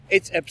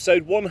It's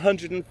episode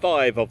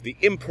 105 of the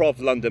Improv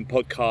London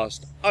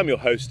podcast. I'm your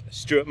host,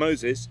 Stuart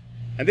Moses,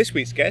 and this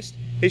week's guest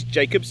is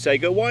Jacob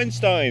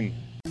Sager-Weinstein.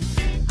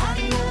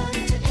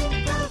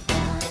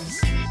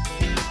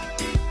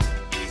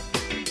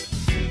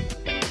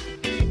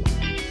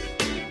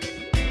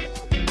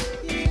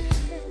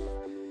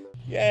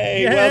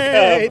 Yay,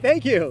 welcome.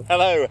 Thank you.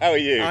 Hello, how are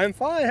you? I'm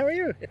fine. How are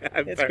you?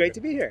 It's great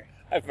to be here.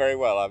 I'm very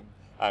well.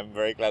 I'm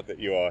very glad that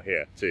you are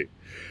here too.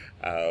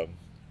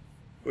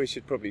 We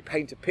should probably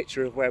paint a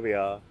picture of where we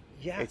are.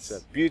 Yes. It's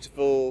a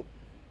beautiful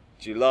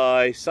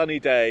July sunny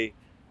day,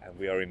 and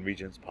we are in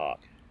Regent's Park.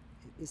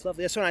 It's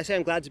lovely. That's when I say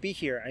I'm glad to be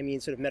here. I mean,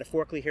 sort of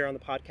metaphorically here on the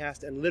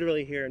podcast, and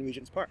literally here in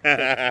Regent's Park.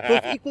 So,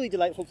 both equally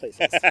delightful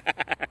places.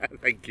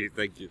 Thank you.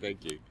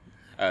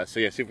 So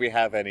yes, if we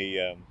have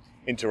any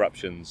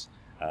interruptions,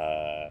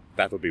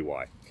 that'll be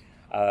why.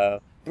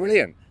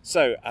 Brilliant.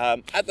 So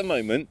at the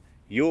moment,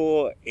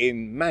 you're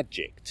in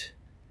Magicked.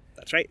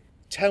 That's right.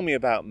 Tell me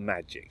about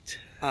Magicked.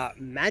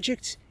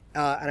 Magicked,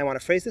 and I want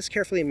to phrase this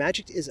carefully,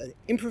 Magicked is an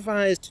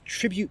improvised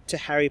tribute to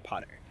Harry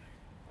Potter.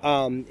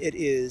 It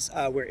is,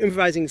 we're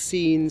improvising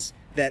scenes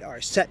that are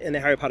set in the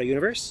Harry Potter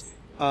universe.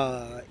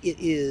 It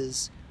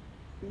is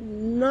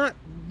not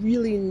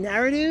really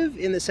narrative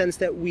in the sense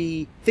that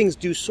things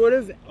do sort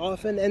of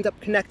often end up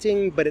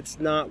connecting, but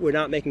we're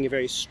not making a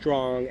very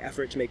strong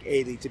effort to make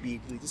A lead to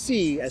B lead to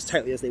C as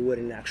tightly as they would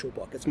in an actual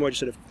book. It's more just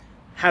sort of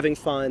having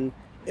fun.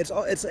 It's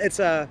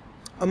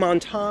a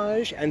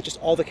montage, and just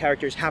all the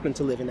characters happen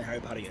to live in the Harry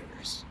Potter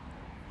universe.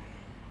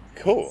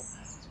 Cool.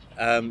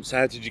 So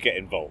how did you get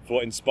involved?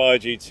 What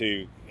inspired you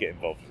to get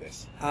involved with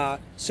this?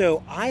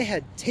 So I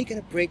had taken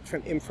a break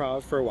from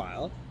improv for a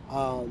while,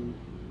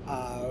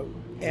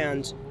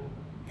 and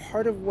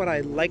part of what I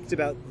liked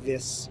about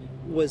this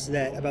was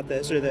that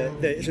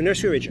it's a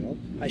nursery original,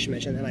 I should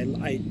mention,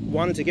 and I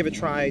wanted to give a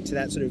try to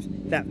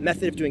that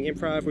method of doing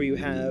improv where you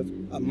have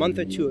a month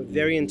or two of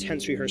very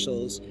intense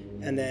rehearsals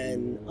and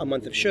then a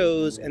month of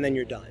shows and then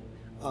you're done.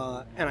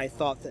 And I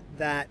thought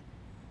that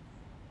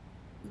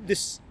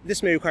this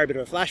may require a bit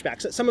of a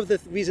flashback. So some of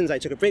the reasons I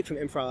took a break from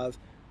improv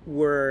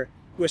were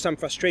some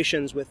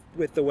frustrations with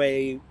the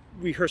way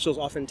rehearsals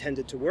often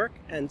tended to work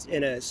and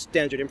in a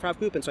standard improv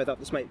group, and so I thought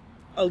this might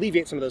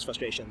alleviate some of those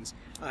frustrations.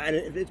 And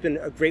it's been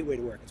a great way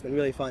to work. It's been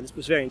really fun. It's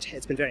been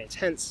very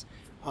intense.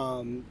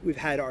 We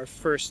had a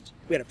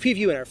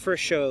preview in our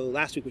first show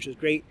last week, which was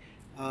great,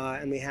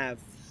 and we have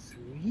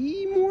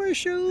 3 more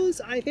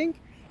shows, I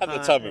think. At the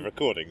time of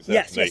recording,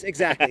 certainly. Yes,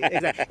 exactly.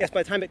 Yes,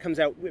 by the time it comes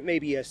out, it may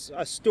be a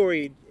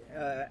storied,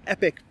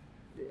 epic,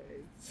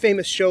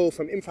 famous show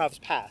from improv's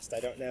past. I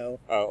don't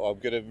know. Oh, I'm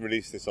going to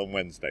release this on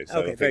Wednesday,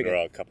 so I think there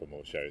are a couple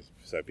more shows,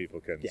 so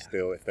people can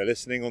still, if they're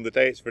listening on the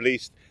day it's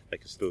released, they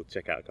can still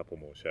check out a couple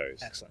more shows.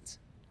 Excellent.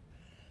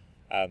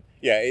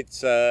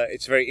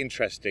 It's very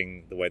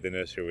interesting the way the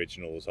nursery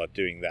originals are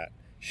doing that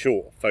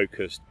short,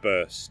 focused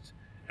burst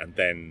and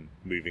then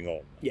moving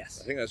on. Yes.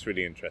 I think that's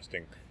really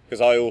interesting,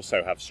 because I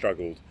also have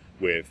struggled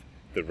with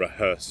the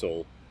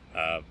rehearsal.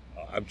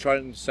 I'm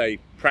trying to say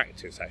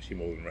practice actually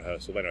more than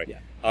rehearsal, but anyway,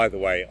 either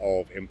way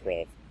of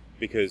improv,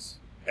 because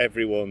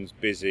everyone's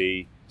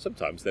busy.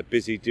 Sometimes they're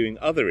busy doing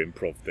other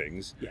improv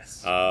things.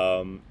 Yes.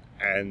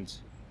 And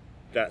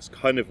that's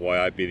kind of why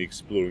I've been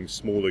exploring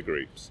smaller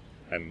groups,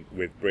 and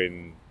with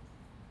Bryn,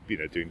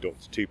 doing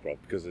Doctor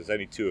Two-Prov, because there's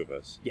only 2 of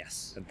us.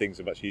 Yes. And things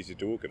are much easier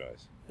to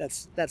organise.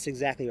 That's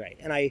exactly right.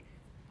 And I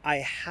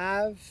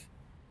had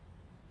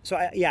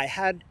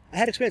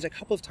experience a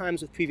couple of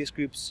times with previous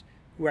groups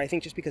where I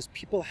think just because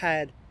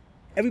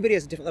everybody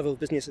has a different level of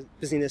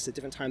busyness at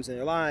different times in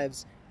their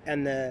lives,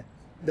 and the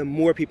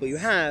more people you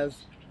have,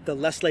 the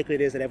less likely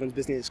it is that everyone's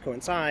busyness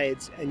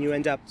coincides, and you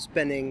end up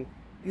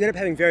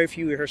having very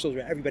few rehearsals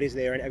where everybody's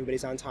there and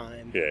everybody's on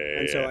time.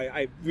 So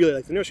I really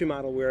like the nursery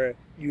model where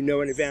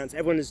in advance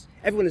everyone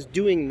is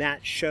doing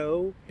that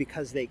show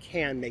because they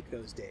can make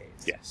those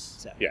days.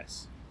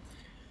 Yes.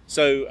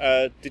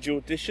 So did you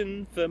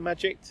audition for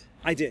Magicked?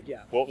 I did,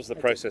 yeah. What was the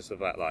process of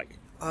that like?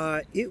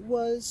 It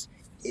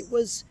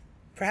was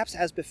perhaps,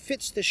 as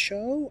befits the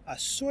show, a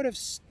sort of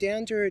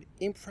standard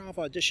improv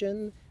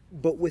audition,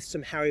 but with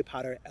some Harry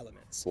Potter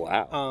elements.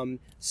 Wow.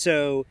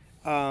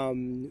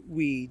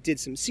 We did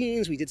some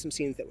scenes. We did some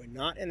scenes that were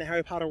not in the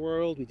Harry Potter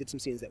world. We did some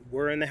scenes that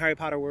were in the Harry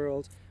Potter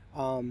world.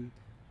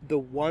 The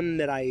one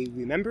that I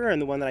remember,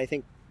 and the one that I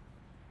think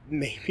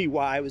maybe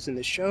why I was in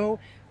the show,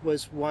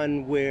 was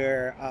one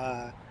where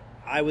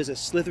I was a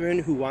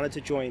Slytherin who wanted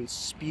to join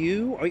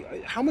Spew.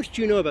 How much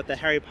do you know about the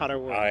Harry Potter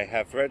world? I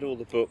have read all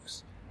the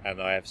books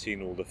and I have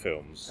seen all the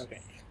films.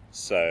 Okay.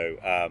 So,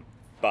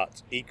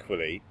 but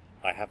equally,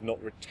 I have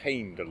not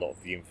retained a lot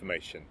of the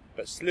information.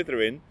 But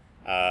Slytherin,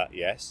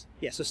 yes.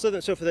 Yeah. So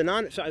Slytherin. So for the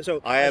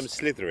I am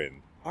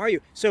Slytherin. Are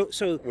you? So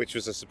which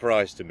was a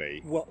surprise to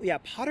me. Well, yeah.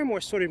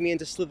 Pottermore sorted me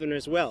into Slytherin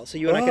as well. So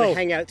you and I can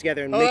hang out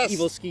together and make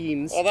evil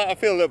schemes. Well, I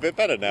feel a little bit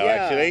better now,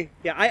 actually.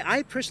 Yeah.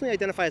 I personally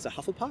identify as a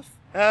Hufflepuff.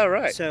 Oh,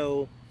 right.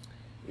 So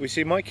we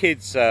see my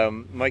kids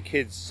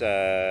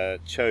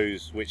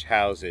chose which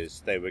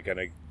houses they were going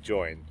to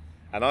join,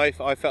 And I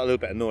felt a little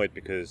bit annoyed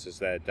because, as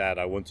their dad,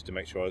 I wanted to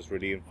make sure I was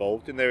really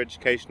involved in their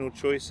educational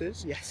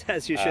choices. Yes,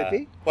 as you should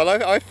be. Well,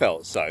 I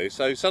felt so.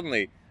 So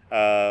suddenly,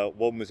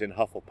 one was in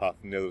Hufflepuff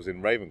and the other was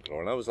in Ravenclaw,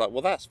 and I was like,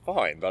 well, that's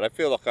fine, but I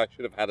feel like I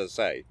should have had a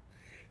say.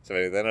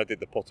 So then I did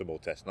the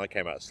Pottermore test, and I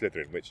came out of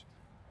Slytherin, which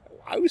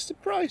I was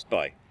surprised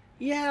by.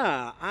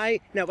 Yeah,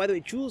 now by the way,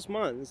 Jules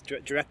Munns,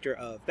 director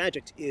of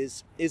Magic,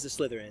 is a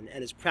Slytherin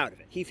and is proud of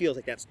it. He feels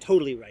like that's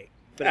totally right.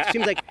 But it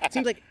seems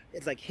like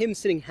it's like him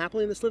sitting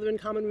happily in the Slytherin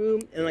common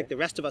room, and like the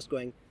rest of us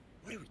going,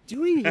 "What are we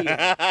doing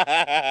here?"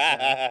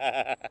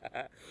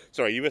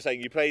 Sorry, you were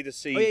saying you played a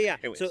scene. Oh yeah.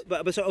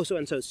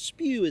 So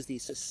SPEW is the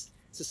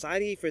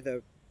Society for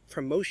the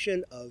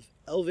Promotion of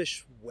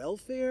Elvish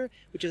Welfare,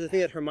 which is the thing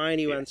that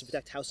Hermione wants to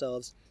protect house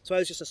elves. So I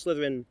was just a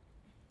Slytherin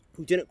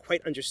who didn't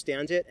quite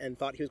understand it and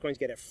thought he was going to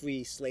get a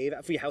free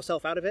house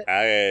elf out of it.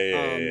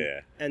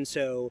 Yeah. And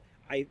so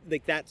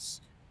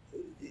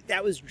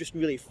that was just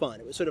really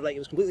fun. It was sort of like, it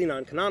was completely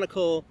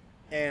non-canonical,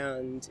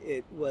 and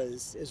it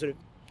sort of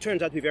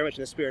turns out to be very much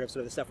in the spirit of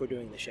sort of the stuff we're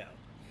doing in the show.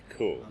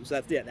 Cool. So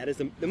that is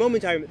the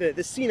moment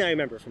the scene I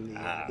remember from the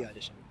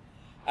audition.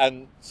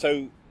 And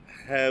so,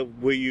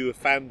 were you a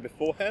fan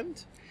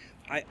beforehand?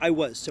 I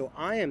was. So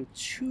I am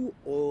too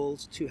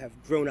old to have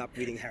grown up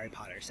reading Harry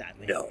Potter,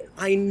 sadly. No.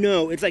 I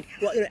know. It's like,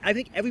 well, I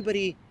think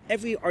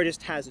every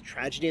artist has a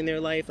tragedy in their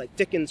life. Like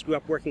Dickens grew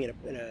up working in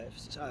a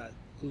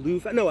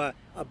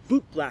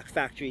bootblack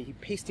factory,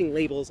 pasting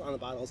labels on the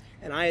bottles,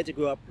 and I had to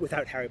grow up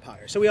without Harry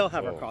Potter. So we all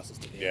have our crosses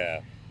to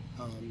bear.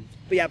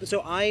 Yeah.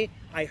 So I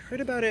heard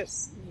about it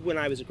when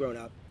I was a grown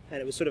up, and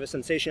it was sort of a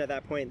sensation at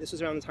that point. This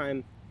was around the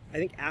time, I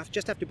think,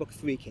 just after book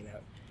 3 came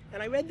out.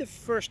 And I read the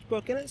first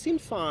book, and it seemed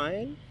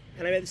fine.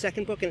 And I read the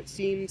second book, and it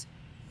seemed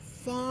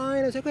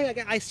fine. I was like,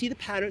 okay, I see the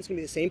pattern. It's going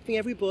to be the same thing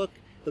every book.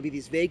 There'll be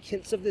these vague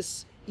hints of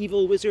this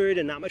evil wizard,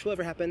 and not much will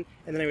ever happen.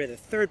 And then I read the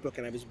third book,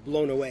 and I was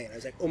blown away. And I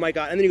was like, oh my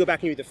god. And then you go back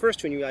and you read the first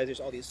two, and you realize there's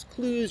all these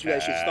clues. You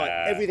realize she's thought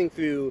everything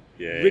through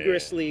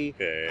rigorously.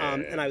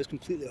 And I was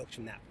completely hooked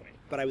from that point.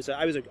 But I was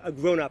a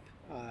grown-up,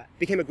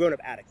 became a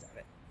grown-up addict of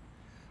it.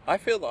 I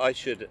feel that I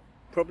should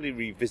probably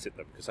revisit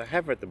them, because I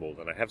have read them all,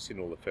 and I have seen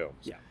all the films.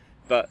 Yeah.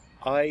 But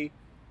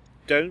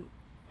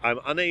I'm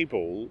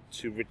unable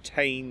to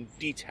retain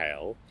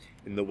detail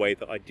in the way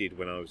that I did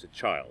when I was a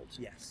child.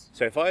 Yes.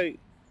 So if I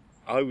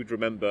would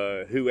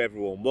remember who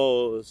everyone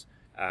was,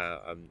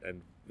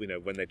 and you know,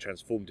 when they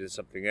transformed into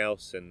something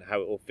else and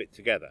how it all fit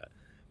together.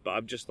 But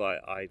I'm just like,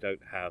 I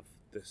don't have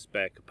the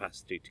spare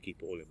capacity to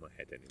keep it all in my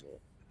head anymore.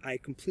 I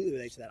completely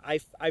relate to that.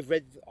 I've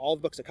read all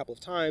the books a couple of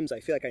times. I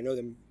feel like I know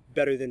them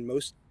better than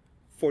most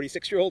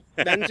 46-year-old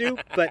men do.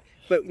 But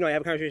you know, I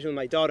have a conversation with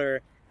my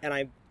daughter,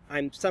 and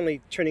I'm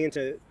suddenly turning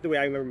into the way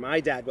I remember my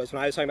dad was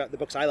when I was talking about the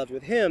books I loved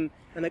with him.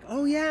 I'm like,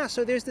 oh yeah,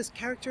 so there's this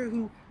character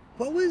who,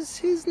 what was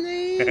his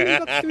name in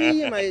book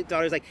 3? And my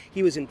daughter's like,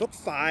 he was in book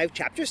 5,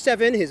 chapter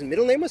 7, his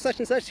middle name was such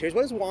and such, here's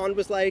what his wand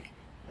was like.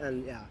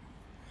 And yeah.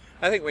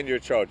 I think when you're a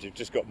child, you've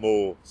just got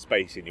more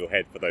space in your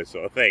head for those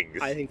sort of things.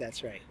 I think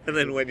that's right. And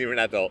then when you're an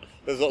adult,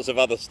 there's lots of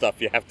other stuff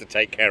you have to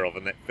take care of,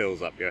 and that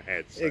fills up your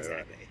head. So,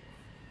 exactly.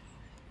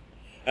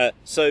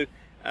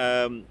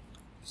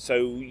 So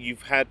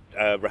you've had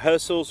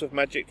rehearsals of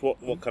Magic.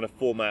 What kind of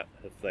format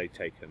have they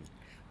taken?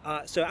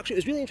 So actually, it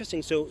was really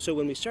interesting. So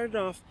when we started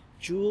off,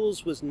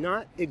 Jules was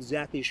not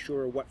exactly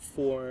sure what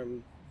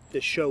form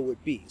the show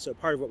would be. So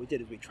part of what we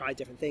did is we tried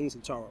different things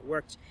and saw what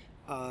worked.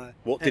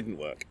 What didn't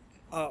work?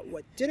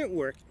 What didn't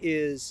work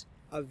is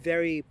a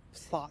very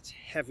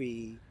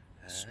plot-heavy,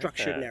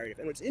 structured narrative.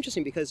 And it's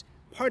interesting because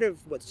part of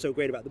what's so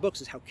great about the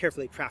books is how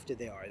carefully crafted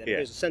they are. That if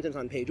there's a sentence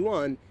on page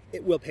 1,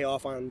 it will pay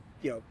off on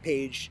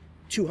page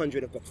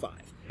 200 of book 5.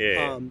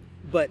 Yeah.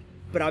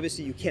 But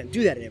obviously you can't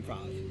do that in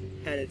improv,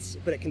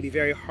 but it can be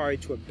very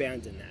hard to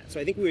abandon that. So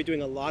I think we were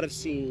doing a lot of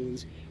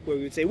scenes where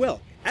we would say,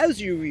 well, as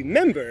you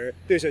remember,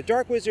 there's a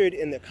dark wizard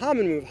in the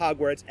common room of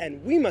Hogwarts,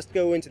 and we must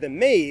go into the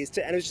maze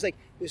and it was just like,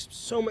 there's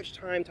so much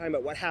time talking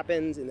about what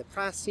happens in the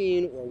class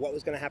scene or what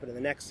was going to happen in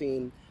the next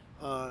scene.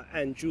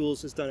 And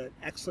Jules has done an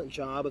excellent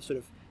job of sort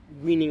of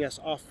weaning us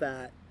off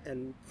that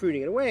and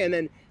pruning it away. And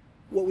then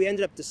what we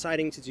ended up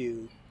deciding to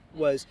do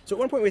was, so at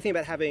one point we were thinking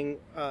about having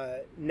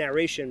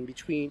narration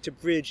to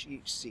bridge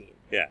each scene.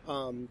 Yeah.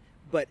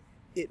 But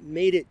it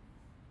made it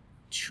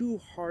too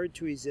hard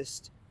to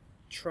resist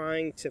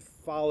trying to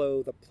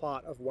follow the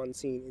plot of one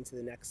scene into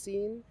the next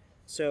scene.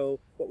 So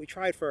what we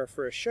tried for our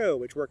first show,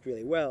 which worked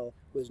really well,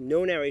 was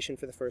no narration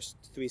for the first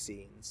 3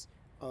 scenes.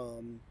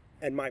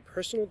 And my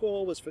personal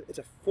goal was, it's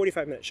a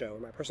 45-minute show,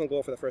 and my personal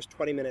goal for the first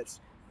 20 minutes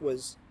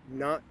was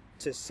not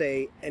to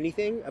say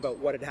anything about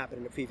what had happened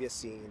in the previous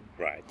scene.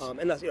 Right.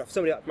 Unless, if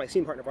somebody, my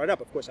scene partner brought it up,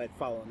 of course I'd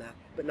follow on that,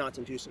 but not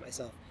to introduce it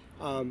myself.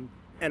 And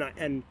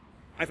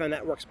I find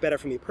that works better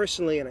for me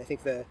personally, and I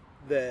think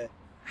the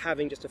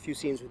having just a few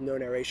scenes with no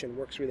narration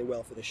works really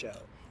well for the show.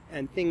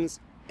 And things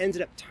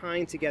ended up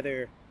tying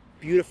together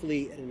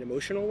beautifully in an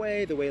emotional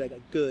way, the way like a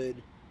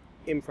good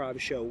improv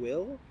show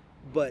will,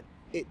 but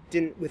it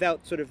didn't,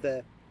 without sort of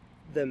the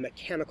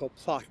mechanical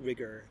plot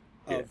rigor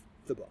of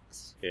the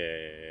books.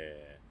 Yeah.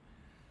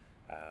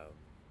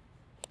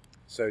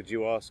 So do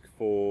you ask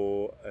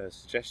for a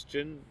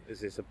suggestion? Is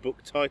this a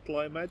book title,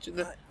 I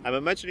imagine? I'm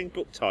imagining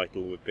book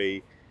title would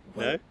be...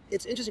 Well, no?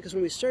 it's interesting because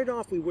when we started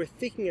off, we were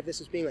thinking of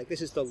this as being like,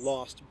 this is the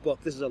lost book.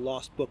 This is a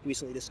lost book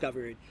recently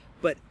discovered.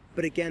 But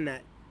again,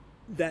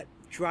 that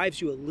drives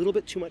you a little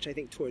bit too much, I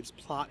think, towards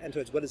plot and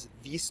towards what is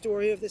the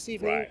story of this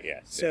evening. Right,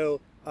 yes.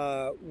 So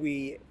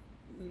we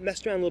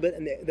messed around a little bit,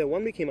 and the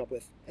one we came up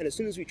with, and as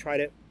soon as we tried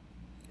it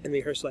in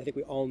rehearsal, I think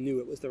we all knew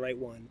it was the right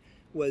one,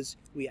 was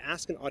we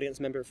asked an audience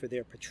member for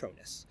their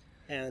Patronus.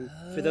 And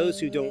for those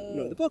who don't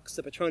know the books,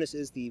 the Patronus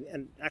is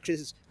and actually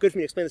this is good for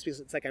me to explain this because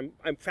it's like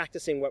I'm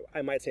practicing what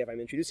I might say if I'm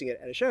introducing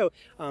it at a show.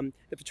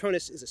 The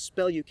Patronus is a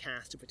spell you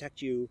cast to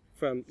protect you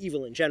from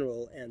evil in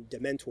general and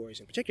Dementors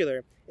in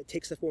particular. It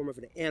takes the form of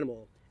an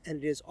animal,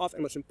 and it is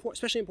often, what's important,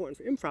 especially important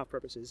for improv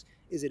purposes,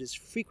 is it is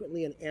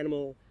frequently an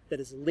animal that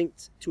is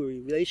linked to a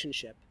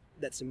relationship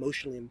that's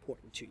emotionally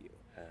important to you.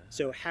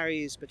 So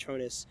Harry's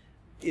Patronus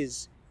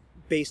is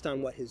based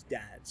on what his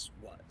dad's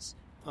was.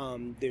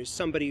 There's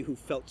somebody who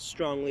felt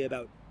strongly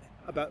about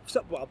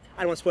well,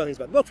 I don't want to spoil things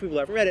about the book for people who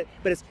haven't read it,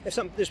 but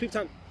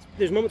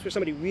there's moments where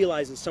somebody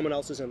realizes someone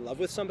else is in love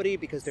with somebody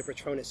because their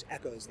Patronus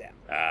echoes them.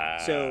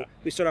 So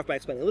we start off by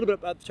explaining a little bit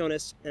about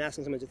Patronus and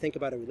asking someone to think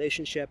about a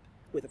relationship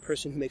with a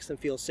person who makes them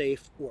feel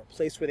safe or a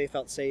place where they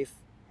felt safe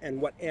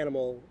and what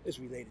animal is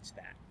related to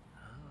that.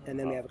 And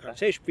then we have a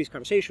brief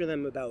conversation with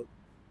them about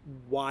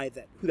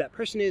who that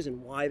person is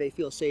and why they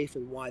feel safe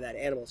and why that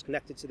animal is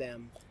connected to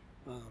them.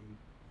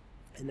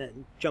 And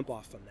then jump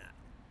off from that.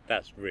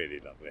 That's really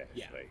lovely,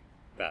 actually. Yeah.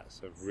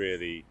 That's a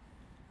really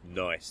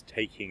nice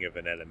taking of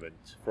an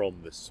element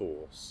from the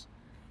source,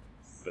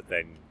 but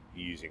then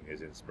using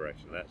his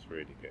inspiration. That's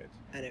really good.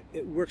 And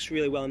it works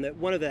really well. And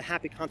one of the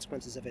happy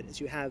consequences of it is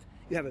you have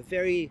a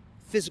very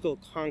physical,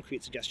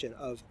 concrete suggestion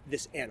of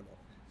this animal.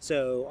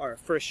 So our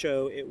first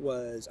show, it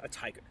was a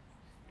tiger.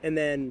 And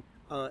then,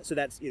 so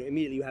that's,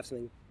 immediately you have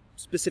something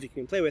specific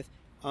you can play with.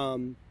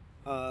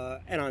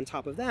 And on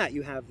top of that,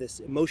 you have this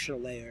emotional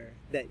layer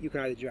that you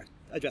can either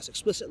address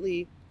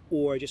explicitly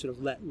or just sort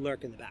of let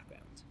lurk in the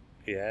background.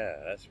 Yeah,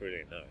 that's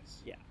really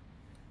nice. Yeah.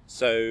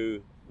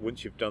 So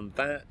once you've done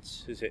that,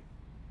 is it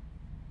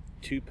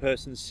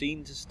two-person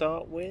scene to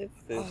start with?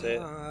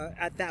 So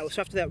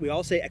after that, we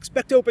all say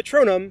Expecto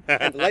Patronum,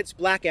 and the lights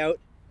black out,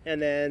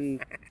 and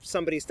then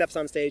somebody steps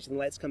on stage and the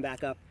lights come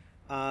back up.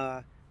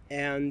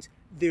 And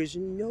there's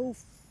no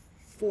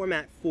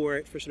format for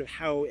it, for sort of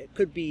how it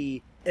could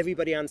be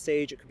everybody on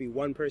stage, it could be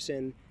one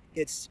person.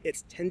 It's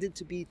tended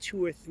to be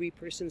 2 or 3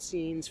 person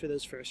scenes for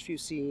those first few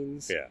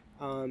scenes. Yeah.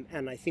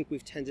 And I think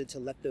we've tended to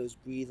let those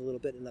breathe a little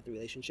bit and let the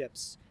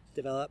relationships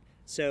develop.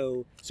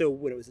 So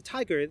when it was a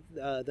tiger,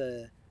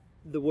 the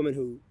woman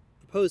who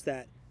proposed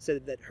that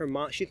said that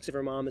she thinks of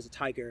her mom as a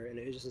tiger, and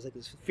it was just like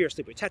this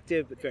fiercely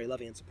protective but very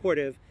loving and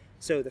supportive.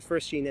 So the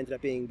first scene ended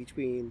up being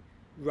between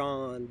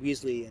Ron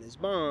Weasley and his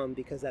mom,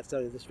 because that's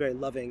sort of this very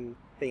loving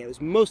thing. It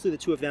was mostly the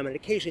two of them, and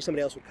occasionally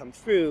somebody else would come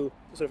through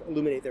to sort of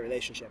illuminate their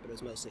relationship, but it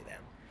was mostly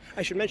them.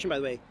 I should mention, by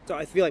the way, so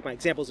I feel like my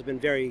examples have been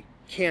very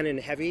canon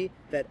heavy,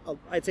 that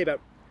I'd say about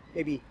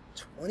maybe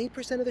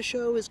 20% of the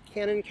show is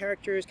canon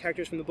characters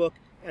from the book,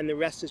 and the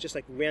rest is just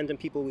like random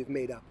people we've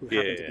made up who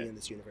happen to be in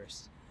this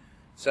universe.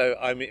 So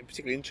I'm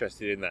particularly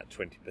interested in that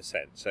 20%.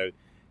 So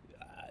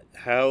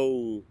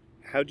how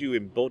do you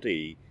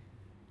embody,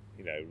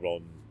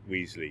 Ron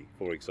Weasley,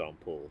 for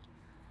example?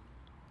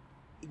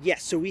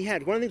 Yes, so we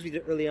had one of the things we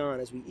did early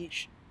on is we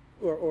each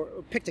or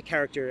picked a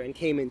character and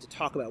came in to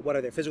talk about what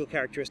are their physical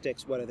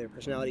characteristics, what are their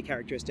personality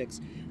characteristics.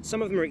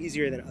 Some of them are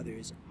easier than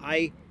others.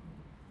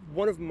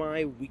 One of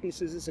my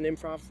weaknesses as an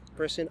improv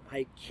person,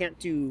 I can't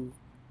do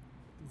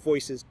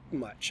voices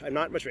much. I'm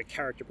not much of a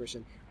character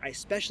person. I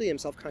especially am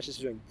self-conscious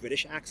of doing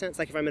British accents.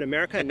 Like if I'm in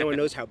America and no one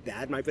knows how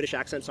bad my British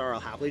accents are,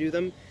 I'll happily do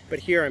them. But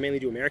here I mainly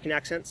do American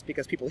accents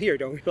because people here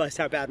don't realize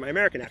how bad my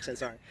American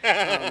accents are.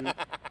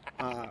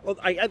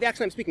 The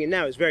accent I'm speaking in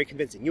now is very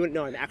convincing. You wouldn't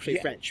know I'm actually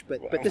French,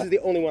 but this is the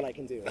only one I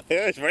can do.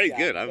 It's very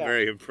good. I'm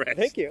very impressed.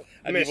 Thank you.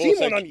 And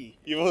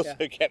you've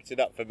also kept it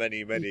up for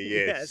many, many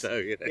years. Yes.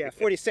 So,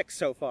 46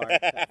 so far.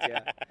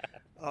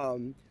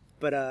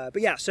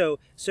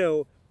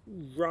 So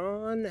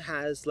Ron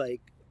has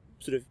like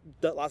sort of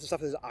lots of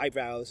stuff in his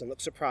eyebrows and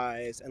looks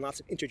surprised and lots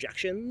of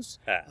interjections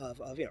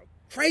of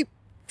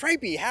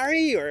cripey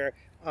Harry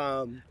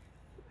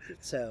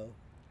So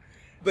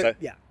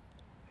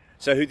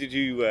who did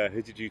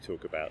you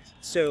talk about?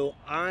 So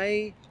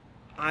I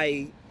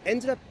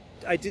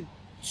did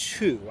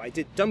 2. I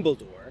did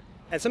Dumbledore,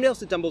 and somebody else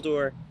did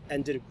Dumbledore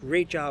and did a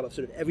great job of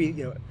sort of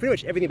pretty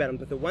much everything about him.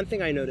 But the one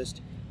thing I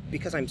noticed,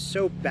 because I'm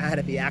so bad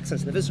at the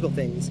accents and the physical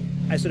things,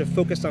 I sort of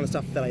focused on the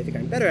stuff that I think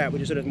I'm better at,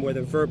 which is sort of more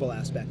the verbal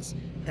aspects.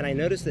 And I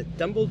noticed that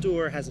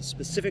Dumbledore has a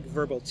specific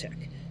verbal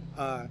tick,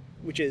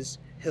 which is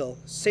he'll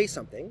say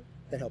something,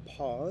 then he'll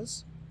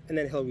pause, and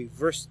then he'll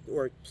reverse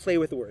or play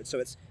with the words. So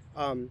it's,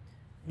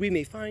 we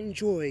may find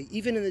joy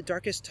even in the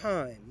darkest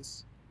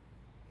times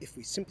if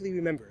we simply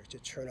remember to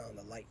turn on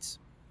the light.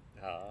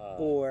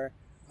 Or,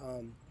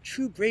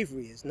 true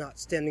bravery is not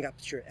standing up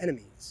to your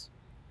enemies,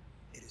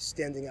 it is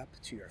standing up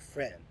to your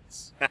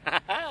friends.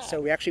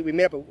 So we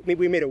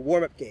made a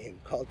warm-up game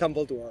called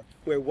Dumbledore,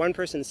 where one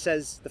person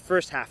says the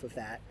first half of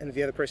that, and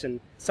the other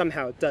person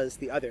somehow does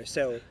the other.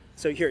 So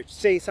here,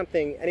 say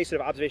something, any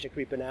sort of observation could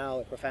be banal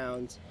or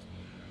profound.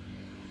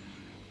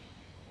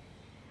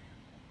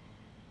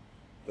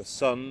 The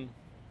sun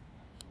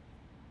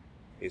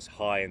is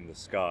high in the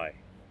sky.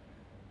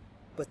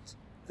 But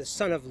the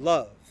sun of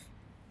love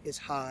is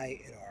high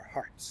in our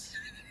hearts.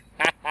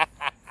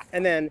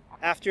 And then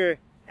after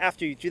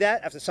you do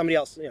that, after somebody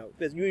else, you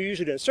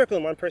usually do a circle,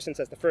 and one person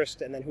says the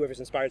first, and then whoever's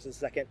inspired says the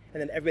second,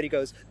 and then everybody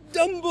goes,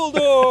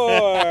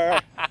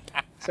 Dumbledore!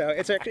 So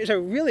it's a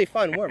really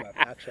fun warm-up,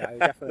 actually. I would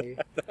definitely...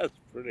 That's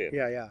brilliant.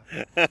 Yeah.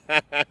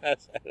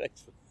 That's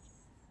excellent.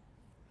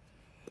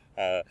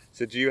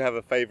 So do you have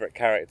a favourite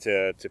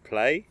character to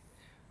play?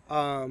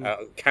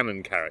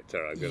 Canon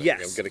character.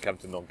 Yes. I'm going to come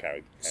to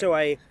non-character. So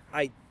I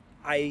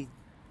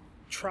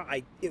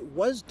tried. It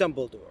was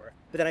Dumbledore,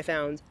 but then I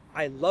found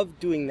I loved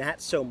doing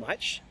that so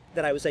much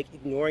that I was like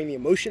ignoring the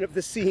emotion of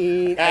the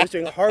scene. I was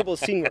doing horrible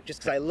scene work just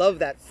because I love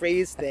that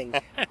phrase thing.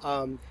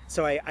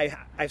 So I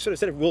sort of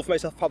set a rule for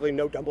myself, probably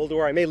no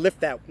Dumbledore. I may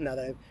lift that now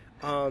that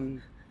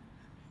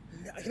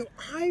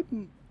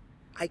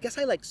I guess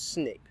I like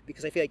Snape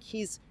because I feel like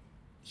he's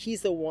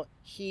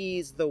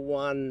the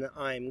one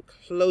I'm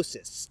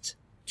closest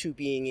to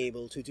being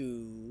able to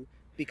do,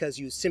 because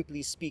you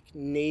simply speak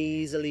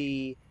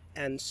nasally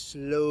and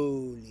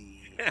slowly.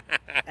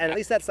 And at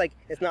least that's like,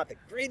 it's not the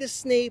greatest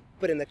Snape,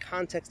 but in the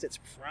context it's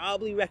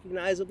probably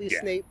recognizably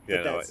Snape.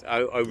 Yeah, no,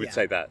 I would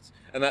say that's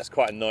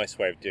quite a nice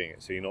way of doing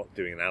it. So you're not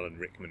doing an Alan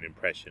Rickman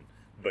impression,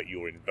 but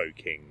you're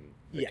invoking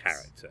the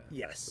character.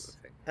 Yes. That sort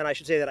of thing. And I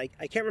should say that I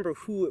can't remember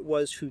who it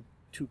was who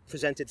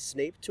presented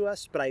Snape to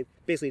us, but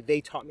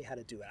they taught me how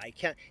to do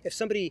it. If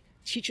somebody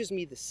teaches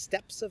me the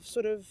steps of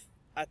sort of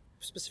a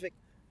specific,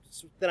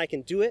 then I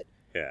can do it.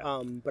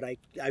 Yeah. But I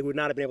would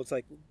not have been able to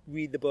like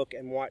read the book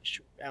and watch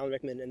Alan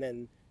Rickman and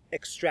then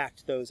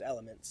extract those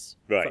elements.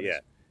 Right. Yeah.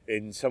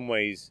 In some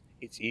ways,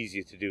 it's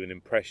easier to do an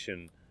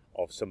impression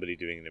of somebody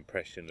doing an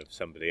impression of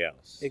somebody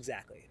else.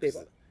 Exactly.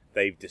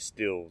 They've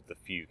distilled the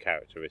few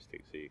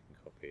characteristics that you can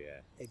copy. Yeah.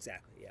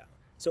 Exactly. Yeah.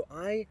 So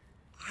I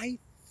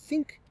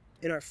think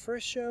in our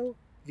first show,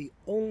 the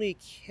only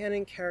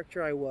canon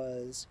character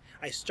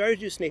I started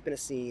to do Snape in a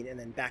scene and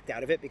then backed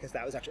out of it because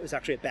it was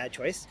actually a bad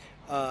choice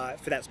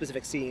for that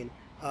specific scene.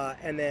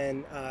 And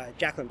then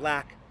Jacqueline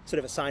Black sort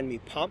of assigned me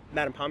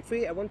Madame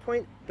Pomfrey at one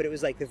point, but it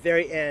was like the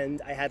very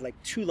end. I had like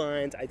 2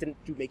 lines. I didn't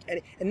make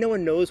any, and no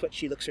one knows what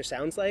she looks or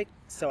sounds like,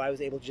 so I was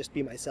able to just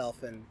be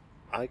myself. And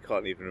I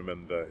can't even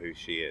remember who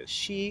she is.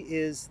 She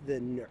is the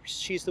nurse.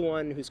 She's the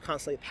one who's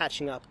constantly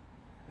patching up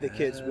the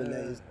kids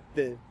when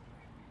the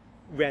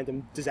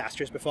random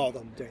disasters befall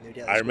them during their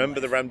daily I remember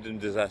life. the random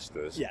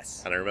disasters.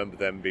 Yes. And I remember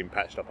them being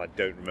patched up. I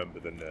don't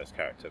remember the nurse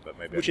character, but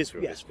maybe which is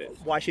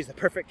why she's the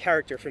perfect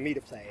character for me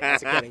to play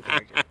as a canon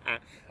character.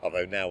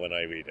 Although now when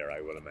I read her,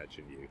 I will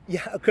imagine you.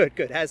 Yeah,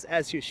 good,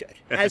 as you should,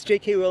 as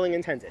J.K. Rowling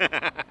intended.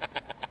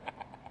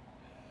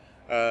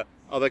 Are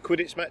there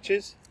Quidditch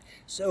matches?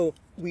 So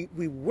we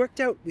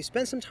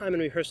spent some time in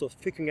rehearsal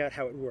figuring out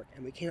how it worked,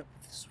 and we came up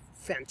with this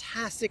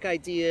fantastic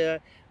idea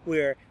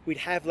where we'd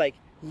have like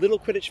little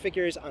Quidditch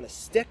figures on a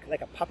stick,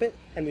 like a puppet,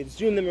 and we'd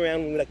zoom them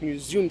around, and you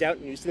zoomed out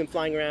and you see them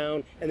flying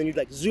around, and then you'd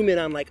like zoom in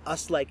on like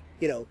us, like,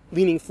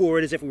 leaning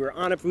forward as if we were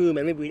on a broom,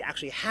 and maybe we'd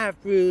actually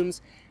have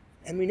brooms,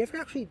 and we never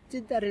actually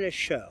did that in a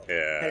show.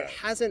 Yeah. And it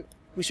hasn't,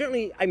 we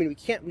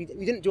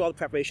didn't do all the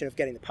preparation of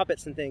getting the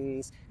puppets and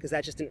things, because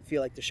that just didn't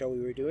feel like the show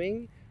we were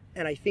doing,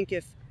 and I think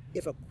if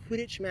a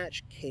Quidditch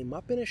match came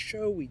up in a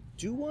show, we'd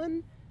do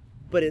one,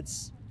 but it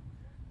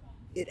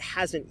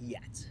hasn't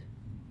yet.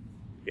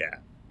 Yeah.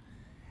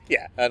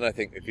 Yeah, and I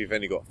think if you've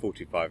only got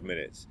 45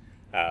 minutes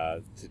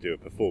to do a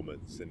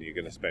performance, and you're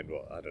going to spend,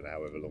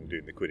 however long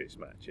doing the Quidditch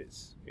match,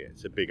 it's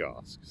a big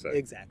ask. So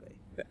Exactly.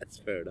 That's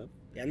fair enough.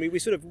 Yeah, and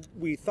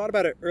we thought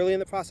about it early in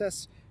the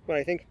process when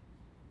I think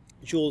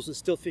Jules was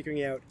still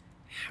figuring out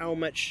how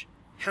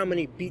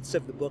many beats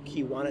of the book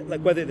he wanted,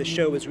 like whether the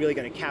show was really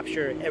going to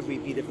capture every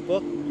beat of the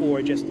book,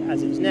 or just,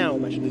 as it is now, a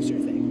much looser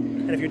thing.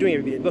 And if you're doing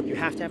every beat of the book, you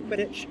have to have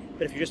Quidditch,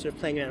 but if you're just sort of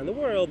playing around in the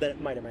world, then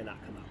it might or might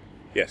not come up.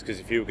 Yes, because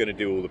if you were going to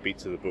do all the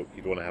beats of the book,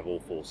 you'd want to have all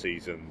 4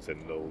 seasons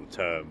and all the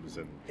terms,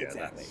 and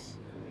Exactly.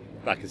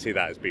 I can see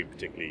that as being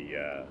particularly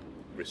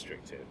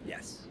restrictive.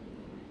 Yes.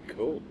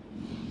 Cool.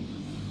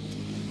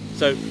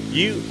 So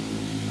you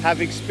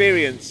have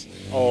experience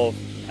of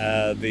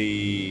I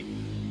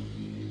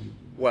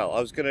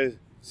was going to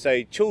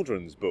say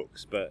children's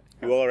books, but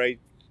you are a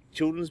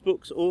children's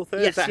books author?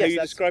 Yes, is that how you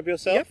describe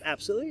yourself? Yep,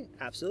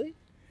 absolutely.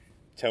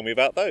 Tell me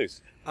about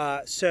those.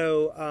 I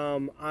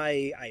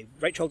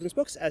write children's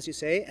books, as you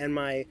say, and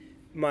I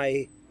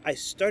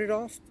started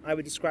off, I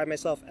would describe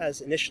myself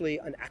as initially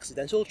an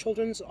accidental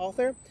children's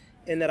author,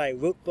 in that I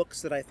wrote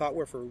books that I thought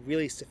were for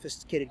really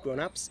sophisticated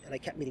grown-ups, and I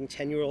kept meeting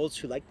 10-year-olds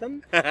who liked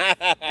them,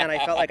 and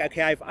I felt like,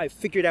 okay, I've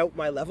figured out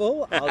my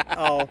level.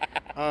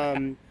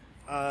 One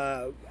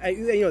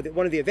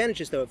of the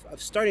advantages, though,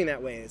 of starting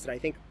that way is that I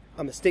think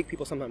a mistake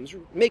people sometimes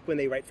make when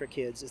they write for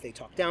kids is they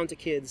talk down to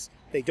kids.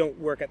 They don't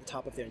work at the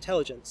top of their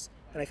intelligence.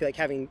 And I feel like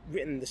having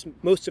written this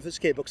most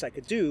sophisticated books I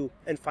could do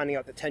and finding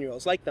out that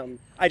 10-year-olds like them,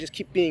 I just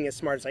keep being as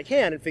smart as I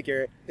can and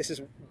figure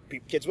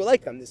kids will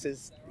like them. This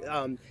is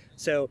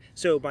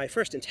so my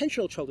first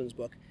intentional children's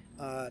book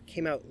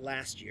came out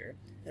last year,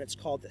 and it's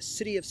called The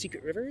City of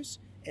Secret Rivers,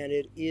 and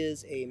it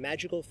is a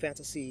magical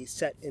fantasy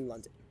set in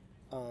London.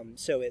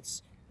 So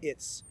it's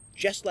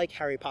just like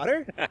Harry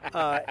Potter.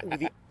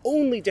 The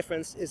only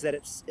difference is that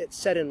it's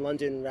set in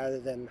London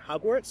rather than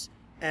Hogwarts,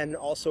 and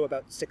also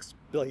about 6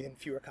 billion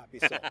fewer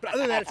copies sold. But other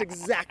than that, it's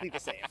exactly the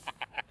same.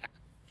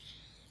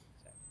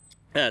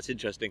 That's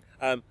interesting.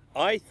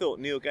 I thought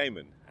Neil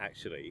Gaiman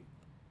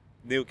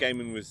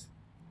was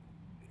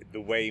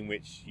the way in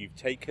which you've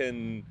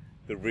taken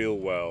the real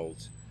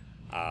world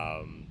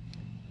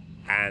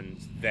and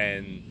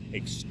then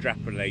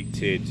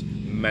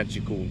extrapolated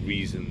magical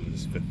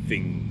reasons for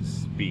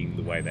things being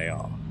the way they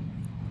are.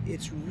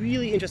 It's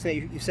really interesting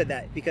that you said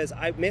that, because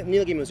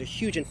Neil Gaiman was a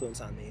huge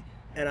influence on me,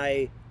 and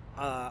I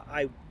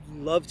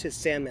loved his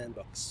Sandman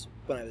books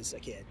when I was a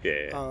kid.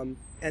 Yeah.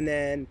 And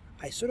then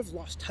I sort of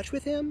lost touch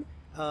with him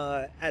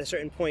at a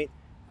certain point.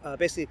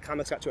 Basically,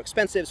 comics got too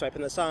expensive, so I put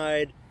them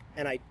aside,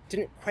 and I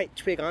didn't quite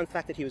twig on the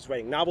fact that he was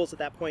writing novels at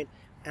that point.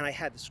 And I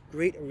had this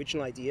great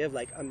original idea of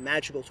like a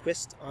magical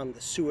twist on the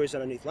sewers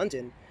underneath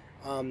London.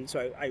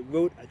 So I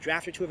wrote a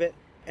draft or two of it,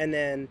 and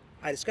then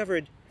I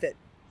discovered that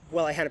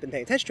while I hadn't been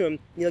paying attention to him,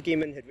 Neil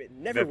Gaiman had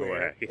written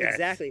Neverwhere. Yes.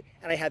 Exactly.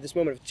 And I had this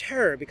moment of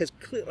terror because,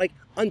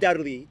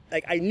 undoubtedly,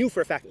 I knew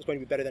for a fact it was going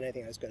to be better than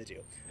anything I was going to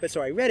do. But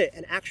so I read it,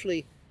 and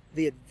actually,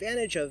 the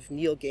advantage of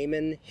Neil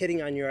Gaiman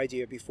hitting on your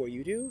idea before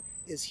you do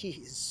is he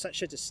is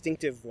such a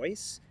distinctive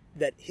voice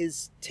that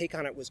his take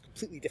on it was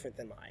completely different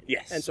than mine.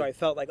 Yes. And so I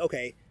felt like,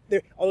 okay,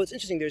 although it's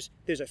interesting,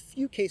 there's a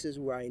few cases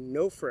where I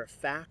know for a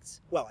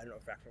fact, well, I don't know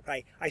for a fact,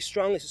 but I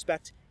strongly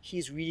suspect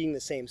he's reading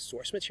the same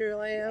source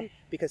material I am,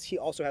 because he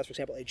also has, for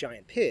example, a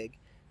giant pig,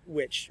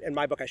 which, in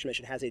my book I should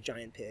mention, has a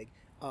giant pig,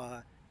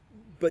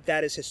 but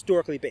that is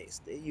historically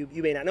based. You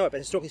may not know it, but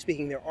historically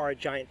speaking, there are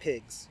giant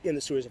pigs in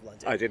the sewers of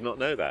London. I did not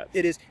know that.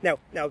 It is now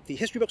the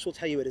history books will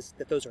tell you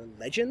that those are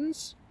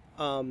legends.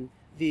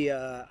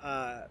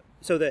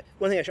 So the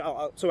one thing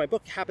so my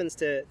book happens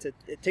to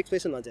it takes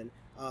place in London,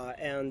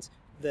 and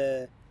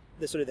the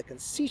sort of the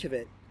conceit of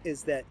it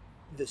is that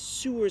the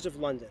sewers of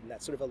London,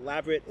 that sort of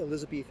elaborate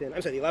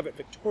the elaborate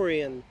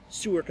Victorian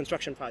sewer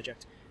construction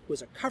project,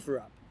 was a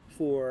cover-up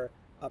for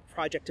a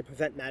project to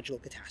prevent magical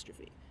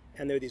catastrophe.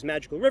 And there were these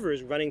magical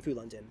rivers running through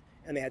London,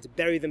 and they had to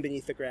bury them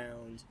beneath the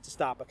ground to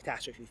stop a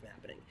catastrophe from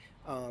happening.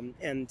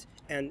 And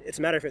it's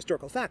a matter of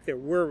historical fact, there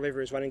were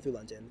rivers running through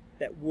London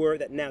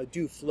that now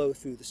do flow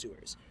through the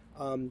sewers.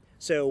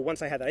 So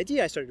once I had that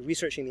idea, I started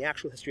researching the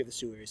actual history of the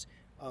sewers.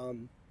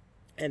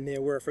 And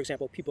there were, for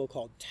example, people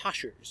called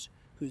toshers,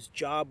 whose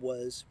job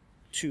was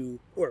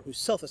whose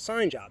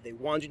self-assigned job, they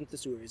wandered into the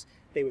sewers,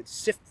 they would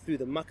sift through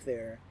the muck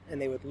there,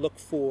 and they would look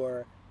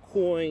for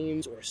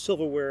coins or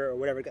silverware or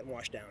whatever got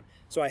washed down.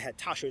 So I had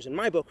toshers in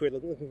my book who were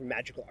looking for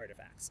magical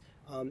artifacts.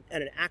 And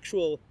an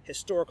actual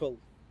historical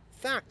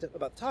fact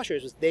about the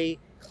toshers was they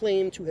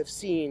claimed to have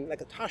seen,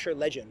 like a tosher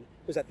legend,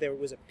 was that there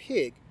was a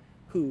pig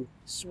who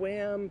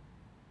swam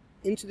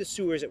into the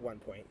sewers at one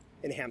point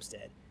in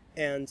Hampstead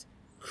and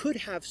could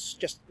have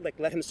just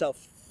let himself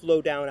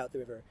flow down out the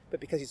river, but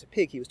because he's a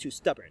pig, he was too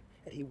stubborn,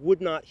 and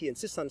he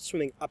insists on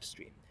swimming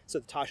upstream. So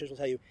the toshers will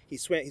tell you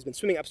he's been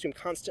swimming upstream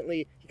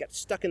constantly, he got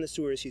stuck in the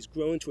sewers, he's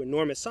grown to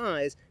enormous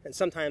size, and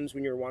sometimes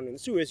when you're wandering the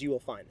sewers, you will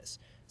find this.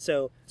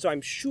 So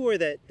I'm sure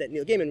that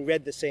Neil Gaiman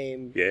read the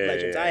same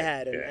legends I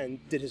had and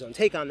did his own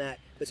take on that.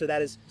 But so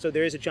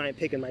there is a giant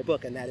pig in my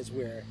book, and that is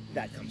where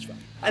that comes from.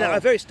 And a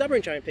very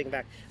stubborn giant pig, in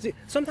fact. See,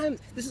 sometimes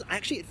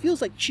it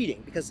feels like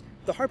cheating, because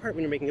the hard part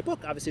when you're making a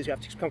book, obviously, is you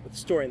have to come up with the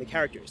story and the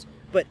characters.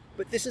 But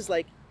this is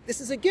a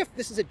gift.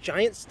 This is a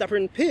giant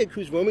stubborn pig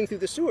who's roaming through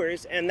the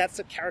sewers, and that's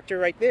a character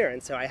right there.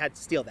 And so I had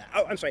to steal that.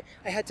 Oh, I'm sorry.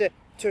 I had to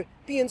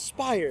be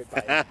inspired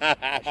by it,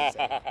 I should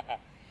say.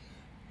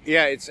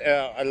 Yeah, it's.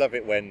 I love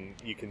it when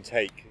you can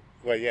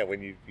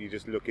when you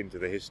just look into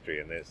the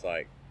history and it's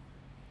like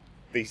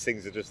these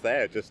things are just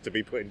there just to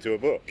be put into a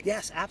book.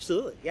 Yes,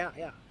 absolutely.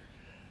 Yeah.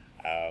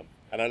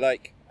 And I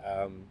like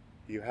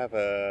you have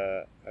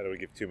I don't want to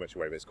give too much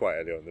away, but it's quite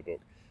early on in the book.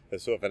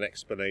 There's sort of an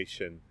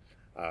explanation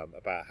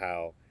about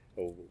how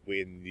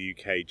in the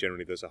UK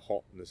generally there's a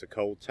hot and there's a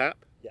cold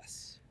tap.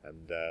 Yes.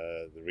 And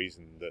the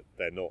reason that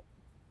they're not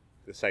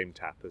the same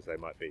tap as they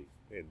might be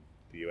in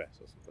the US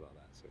or something like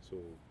that. So it's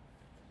all.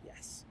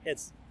 Yes,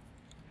 it's.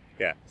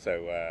 Yeah.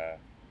 So.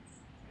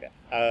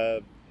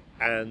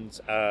 And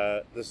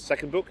the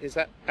second book, is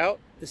that out?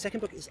 The second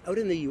book is out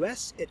in the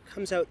US. It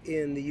comes out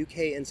in the UK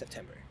in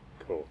September.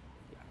 Cool.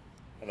 Yeah.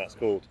 And that's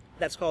called?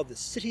 That's called The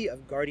City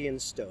of Guardian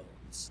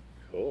Stones.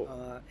 Cool.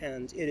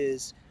 And it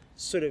is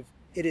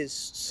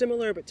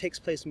similar, but takes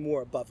place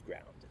more above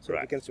ground. So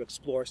it begins to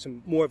explore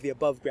some more of the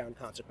above ground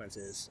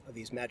consequences of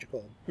these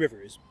magical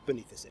rivers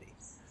beneath the city.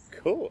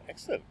 Cool.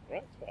 Excellent.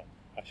 Right. Well,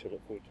 I shall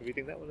look forward to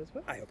reading that one as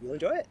well. I hope you'll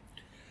enjoy it.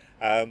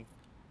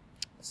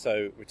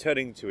 So,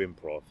 returning to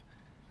improv,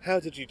 how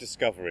did you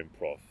discover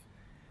improv?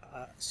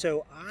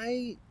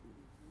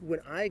 When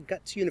I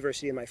got to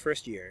university in my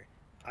first year,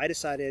 I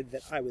decided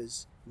that I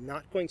was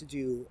not going to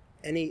do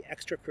any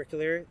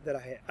extracurricular that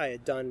I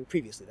had done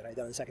previously, that I had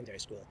done in secondary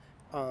school.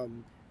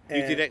 You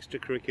did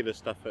extracurricular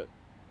stuff at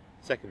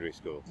secondary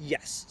school?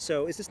 Yes.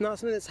 So is this not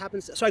something that's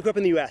happened? So I grew up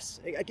in the U.S.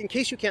 In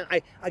case you can't,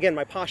 again,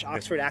 my posh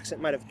Oxford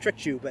accent might have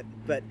tricked you,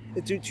 but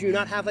do you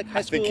not have like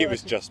high school? I think it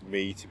was just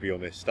me, to be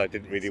honest. I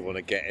didn't really want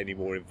to get any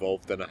more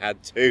involved than I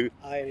had to.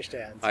 I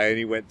understand. I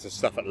only went to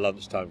stuff at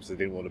lunchtime because I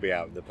didn't want to be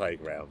out in the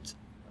playground.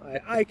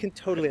 I can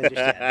totally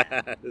understand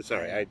that.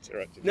 Sorry, I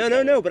interrupted.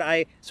 No. But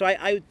I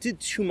did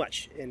too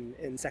much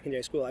in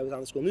secondary school. I was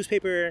on the school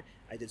newspaper.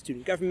 I did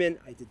student government.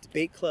 I did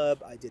debate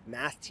club. I did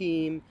math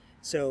team.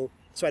 So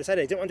I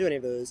decided I didn't want to do any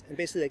of those. And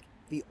basically, like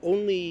the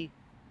only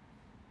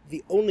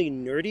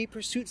nerdy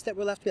pursuits that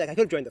were left to me, like I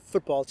could have joined the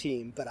football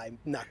team, but I'm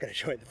not going to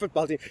join the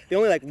football team. The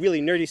only like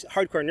really nerdy,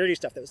 hardcore nerdy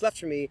stuff that was left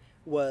for me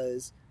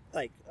was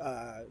like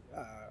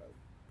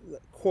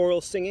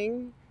choral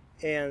singing.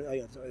 And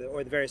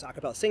or the various a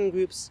cappella singing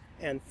groups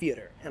and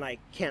theater. And I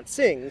can't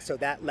sing, so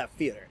that left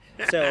theater.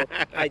 So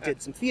I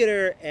did some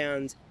theater,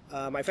 and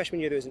my freshman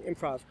year there was an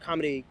improv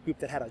comedy group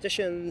that had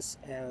auditions,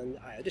 and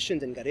I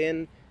auditioned and got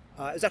in.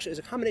 It was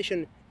a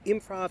combination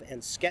improv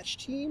and sketch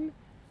team.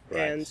 Right.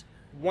 And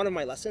one of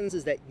my lessons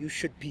is that you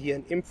should be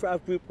an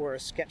improv group or a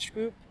sketch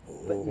group,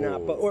 but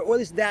not. But or at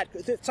least that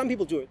some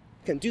people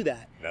can do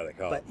that. No, they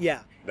can't. But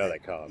yeah. No, they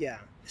can't. Yeah.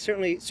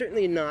 Certainly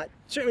not.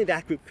 Certainly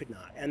that group could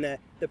not. And the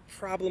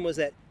problem was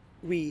that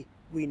we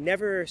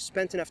never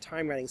spent enough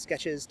time writing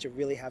sketches to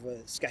really have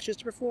sketches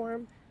to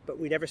perform, but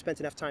we never spent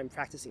enough time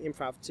practicing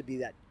improv to be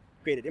that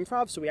great at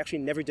improv. So we actually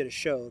never did a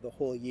show the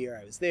whole year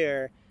I was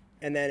there,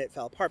 and then it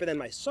fell apart. But then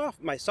my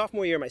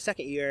sophomore year, my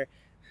second year,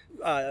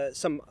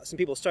 some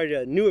people started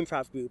a new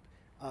improv group,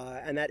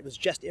 and that was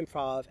just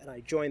improv, and I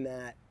joined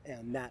that,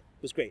 and that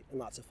was great and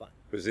lots of fun.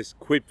 Was this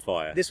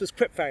Quipfire? This was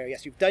Quipfire.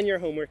 Yes, you've done your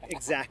homework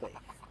exactly.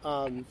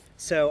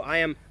 So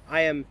I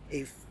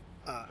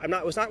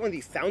was not one of the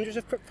founders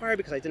of Quipfire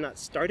because I did not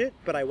start it,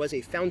 but I was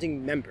a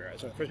founding member. I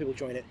was one of the first people to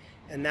join it,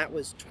 and that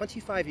was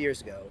 25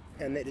 years ago,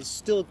 and it is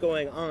still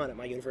going on at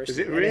my university.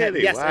 Is it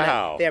really? Yes,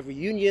 wow. They have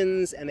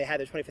reunions, and they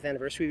had their 25th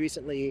anniversary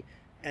recently,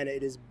 and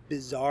it is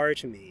bizarre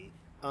to me.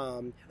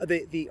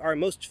 Our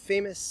most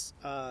famous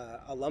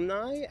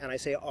alumni, and I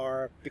say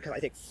are because I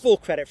take full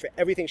credit for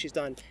everything she's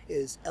done,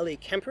 is Ellie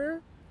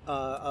Kemper,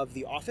 of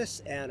The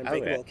Office and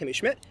Unbreakable Kimmy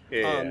Schmidt.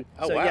 Yeah.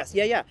 So wow. Yes,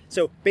 yeah.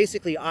 So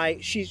basically,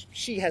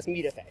 she has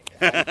me to thank.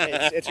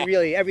 It's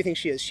really everything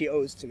she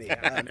owes to me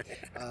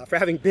for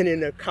having been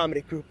in a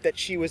comedy group that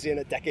she was in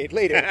a decade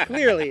later.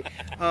 Clearly,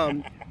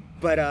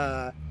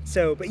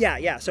 So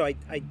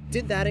I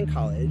did that in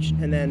college,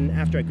 and then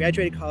after I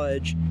graduated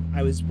college,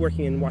 I was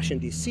working in Washington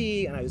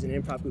D.C. and I was in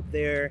an improv group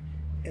there,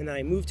 and then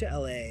I moved to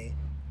L.A.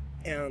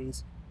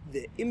 and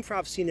the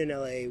improv scene in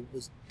L.A.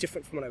 was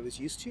different from what I was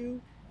used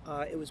to.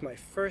 It was my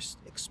first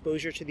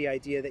exposure to the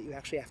idea that you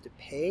actually have to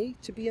pay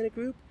to be in a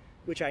group,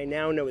 which I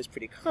now know is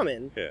pretty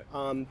common. Yeah.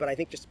 But I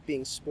think just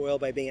being spoiled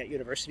by being at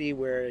university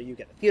where you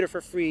get the theater for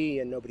free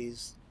and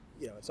nobody's,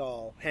 it's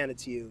all handed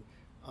to you.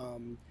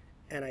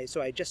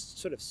 So I just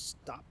sort of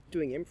stopped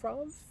doing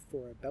improv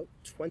for about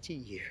 20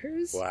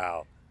 years.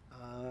 Wow.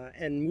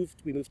 And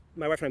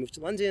my wife and I moved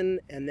to London,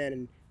 and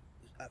then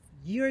a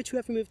year or two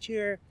after we moved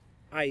here,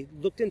 I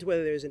looked into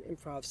whether there's an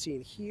improv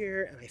scene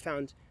here, and I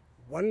found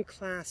one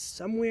class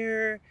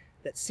somewhere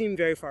that seemed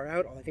very far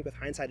out. All I think with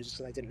hindsight is just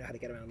because I didn't know how to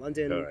get around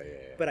London. Oh,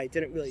 yeah. But I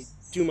didn't really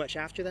do much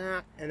after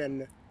that. And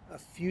then a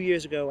few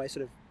years ago, I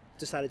sort of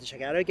decided to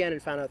check it out again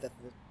and found out that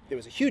there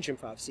was a huge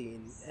improv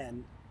scene,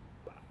 and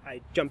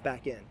I jumped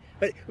back in.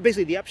 But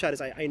basically, the upshot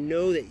is I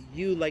know that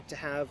you like to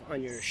have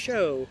on your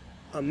show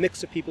a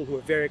mix of people who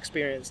are very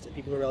experienced and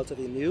people who are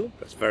relatively new.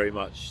 That's very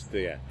much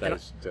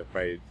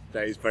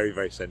that is very,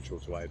 very central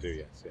to what I do.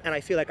 Yes. Yeah. And I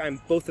feel like I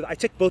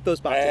tick both those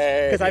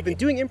boxes because I've been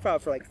doing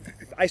improv for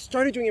I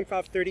started doing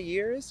improv 30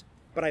 years,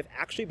 but I've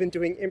actually been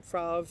doing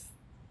improv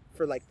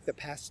for the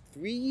past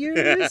 3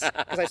 years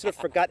because I sort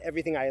of forgot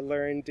everything I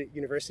learned at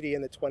university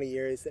in the 20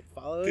 years that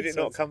followed. Did it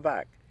not come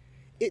back?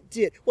 It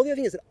did. Well, the other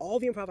thing is that all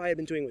the improv I had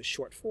been doing was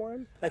short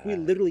form. We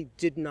literally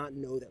did not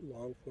know that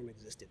long form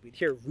existed. We'd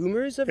hear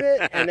rumors of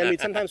it, and then we'd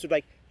sometimes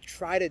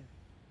try to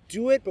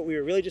do it, but we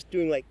were really just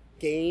doing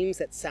games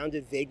that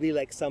sounded vaguely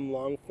like some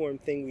long form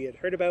thing we had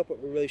heard about,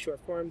 but were really short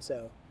form.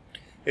 So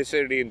it's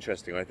really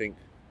interesting. I think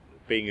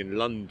being in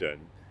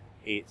London,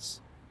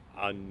 it's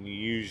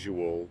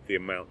unusual the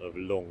amount of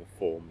long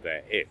form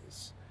there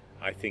is.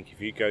 I think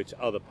if you go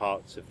to other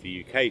parts of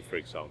the UK, for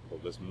example,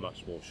 there's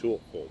much more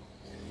short form.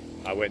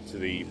 I went to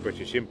the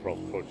British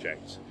Improv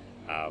Project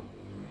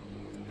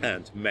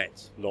and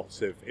met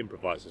lots of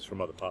improvisers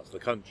from other parts of the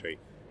country,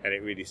 and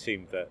it really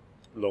seemed that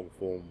long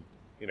form,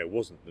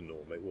 wasn't the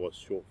norm. It was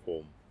short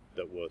form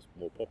that was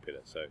more popular.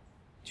 So,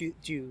 do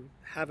you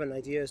have an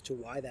idea as to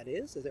why that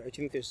is? Or do you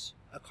think there's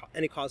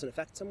any cause and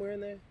effect somewhere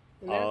in there?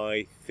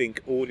 I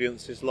think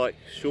audiences like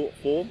short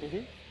form.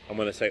 Mm-hmm. and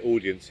when I say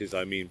audiences,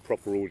 I mean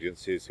proper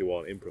audiences who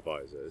aren't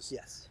improvisers.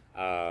 Yes.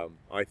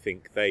 I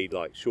think they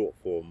like short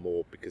form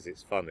more because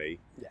it's funny.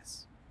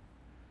 Yes.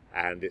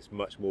 And it's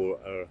much more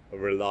a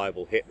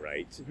reliable hit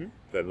rate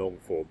than long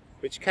form,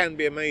 which can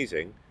be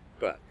amazing,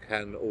 but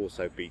can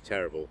also be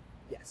terrible.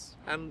 Yes.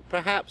 And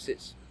perhaps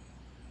it's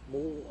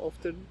more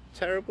often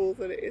terrible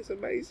than it is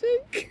amazing.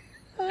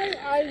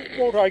 I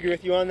won't argue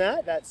with you on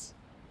that.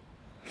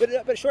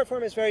 But short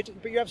form is very.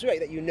 But you're absolutely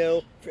right that, you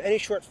know, for any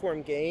short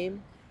form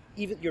game,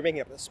 even you're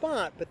making up on the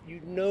spot, but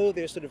you know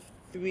there's sort of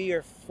 3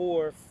 or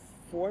 4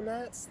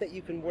 formats that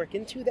you can work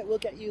into that will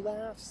get you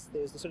laughs.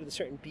 There's the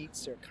certain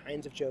beats or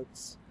kinds of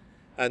jokes.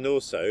 And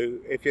also,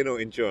 if you're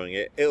not enjoying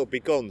it, it'll be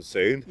gone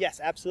soon.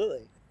 Yes,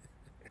 absolutely.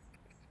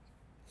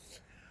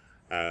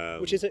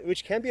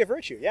 Which can be a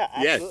virtue. Yeah,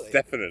 absolutely.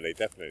 Yes,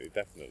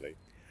 definitely.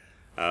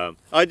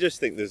 I just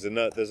think there's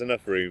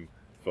enough room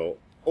for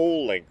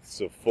all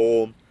lengths of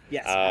form.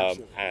 Yes,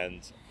 absolutely.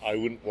 And I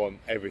wouldn't want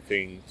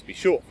everything to be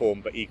short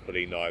form, but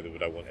equally neither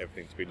would I want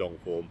everything to be long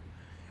form.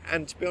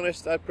 And to be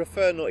honest, I'd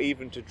prefer not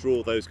even to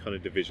draw those kind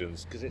of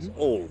divisions, because it's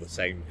all the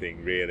same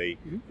thing, really.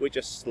 We're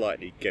just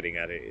slightly getting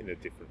at it in a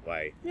different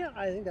way. Yeah,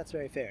 I think that's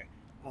very fair.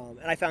 And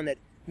I found that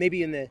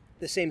maybe in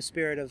the same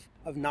spirit of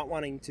not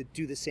wanting to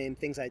do the same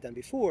things I'd done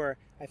before,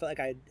 I felt like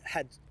I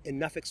had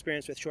enough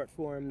experience with short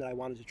form that I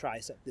wanted to try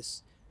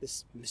this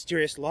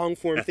mysterious long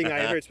form thing I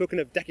had heard spoken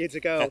of decades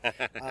ago.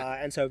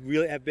 And so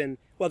really have been,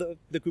 well,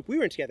 the group we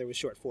were in together was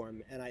short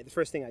form, and the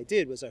first thing I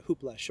did was a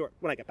Hoopla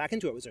when I got back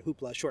into it, was a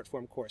Hoopla short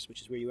form course,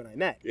 which is where you and I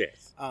met.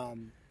 Yes.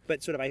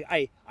 But sort of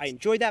I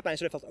enjoyed that, but I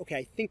sort of felt, okay,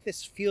 I think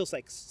this feels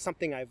like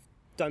something I've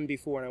done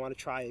before, and I want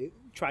to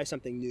try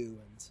something new.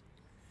 And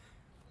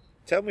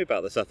tell me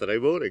about the Saturday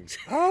mornings.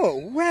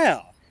 Oh,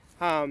 well,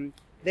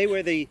 they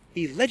were the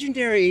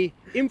legendary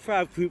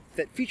improv group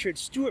that featured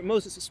Stuart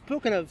Moses,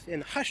 spoken of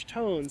in hushed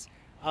tones.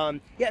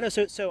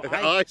 So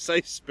I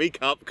say speak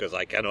up because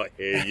I cannot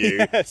hear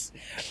you. Yes.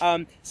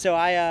 So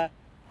I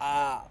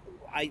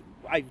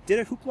did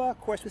a Hoopla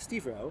course with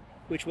Steve Rowe,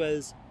 which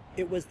was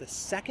the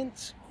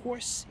second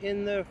course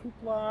in the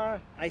Hoopla,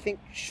 I think,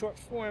 short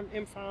form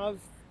improv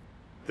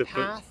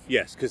path.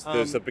 Yes, because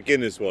there's a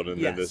beginner's one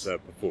and then there's a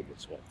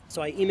performance one.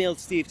 So I emailed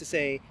Steve to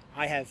say,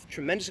 I have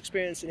tremendous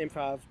experience in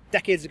improv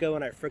decades ago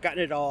and I've forgotten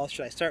it all.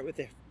 Should I start with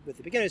the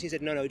beginners? He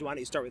said, no, why don't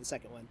you start with the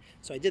second one?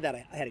 So I did that.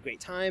 I had a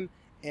great time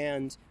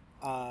and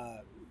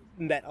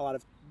met a lot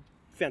of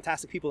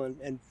fantastic people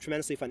and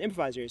tremendously fun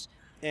improvisers.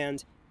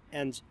 And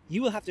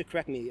you will have to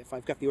correct me if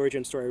I've got the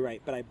origin story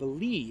right, but I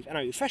believe, and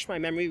I refreshed my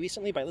memory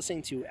recently by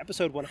listening to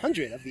episode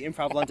 100 of the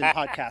Improv London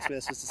podcast where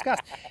this was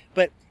discussed,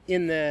 but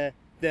in the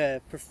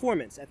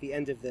performance at the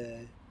end of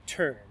the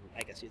term,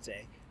 I guess you'd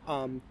say,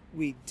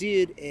 we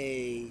did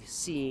a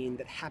scene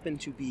that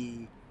happened to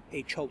be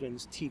a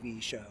children's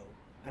TV show.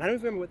 And I don't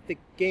remember what the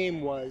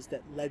game was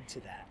that led to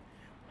that.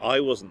 I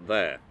wasn't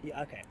there.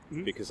 Yeah, okay.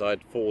 Because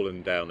I'd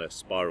fallen down a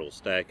spiral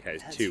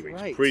staircase That's 2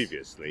 weeks right.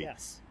 previously.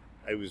 Yes.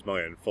 It was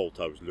my own fault.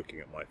 I was looking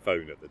at my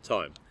phone at the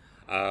time.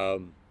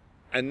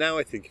 And now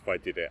I think if I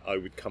did it, I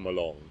would come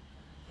along.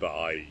 But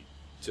I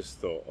just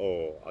thought,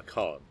 I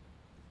can't.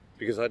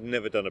 Because I'd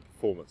never done a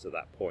performance at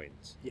that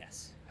point.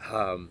 Yes.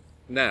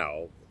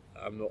 Now,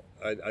 I'm not.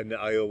 I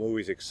am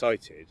always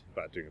excited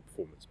about doing a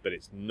performance, but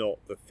it's not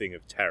the thing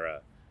of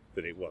terror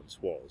that it once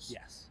was.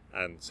 Yes.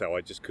 And so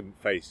I just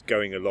couldn't face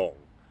going along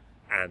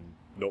and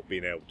not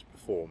being able to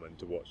perform and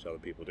to watch other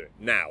people do it.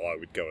 Now I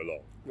would go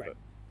along, but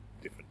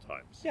different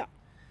times. Yeah.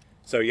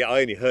 So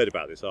I only heard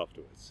about this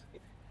afterwards.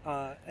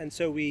 And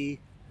so we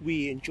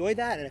enjoyed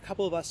that, and a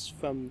couple of us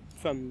from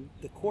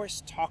the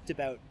course talked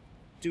about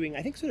doing,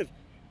 I think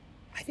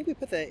we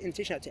put the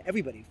invitation out to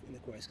everybody in the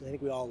course because I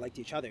think we all liked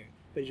each other,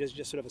 but it was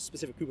just sort of a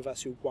specific group of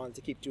us who wanted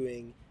to keep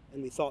doing,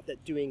 and we thought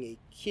that doing a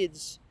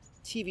kids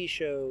TV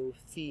show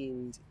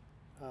themed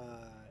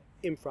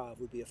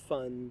improv would be a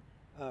fun,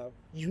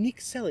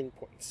 unique selling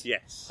point.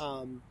 Yes.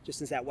 Just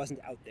since that wasn't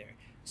out there.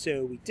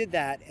 So we did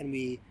that, and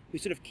we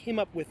sort of came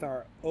up with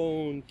our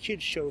own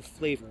kids show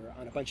flavor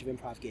on a bunch of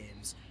improv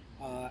games.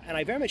 And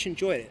I very much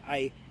enjoyed it.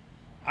 I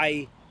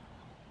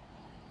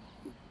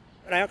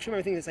actually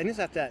remember thinking this, I think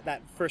after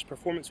that first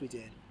performance we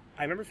did,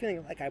 I remember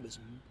feeling like I was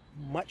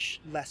much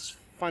less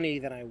funny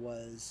than I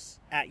was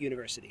at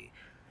university.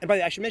 And by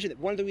the way, I should mention that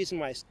one of the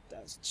reasons why I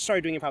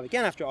started doing improv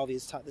again after all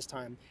this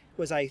time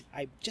was I'm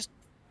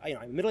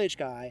a middle-aged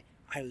guy.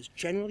 I was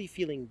generally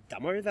feeling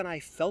dumber than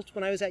I felt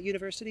when I was at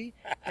university.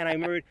 And I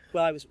remembered,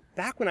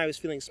 back when I was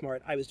feeling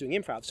smart, I was doing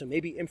improv. So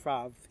maybe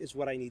improv is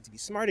what I need to be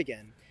smart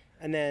again.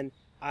 And then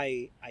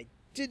I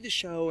did the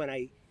show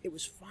and it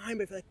was fine,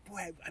 but I feel like,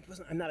 boy,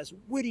 I'm not as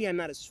witty, I'm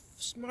not as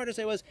smart as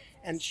I was.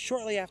 And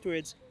shortly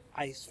afterwards,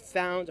 I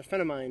found a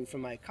friend of mine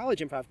from my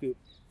college improv group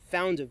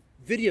found a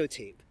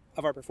videotape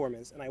of our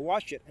performance, and I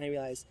watched it, and I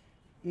realized,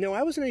 no,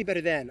 I wasn't any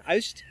better then. I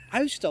was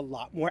just a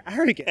lot more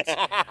arrogant.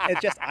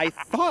 I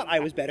thought I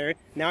was better.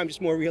 Now I'm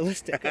just more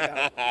realistic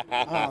about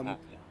it.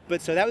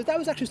 But so that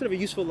was actually sort of a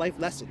useful life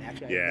lesson,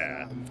 actually.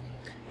 Yeah.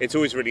 It's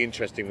always really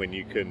interesting when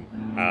you can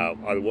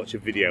either watch a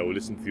video or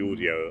listen to the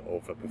audio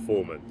of a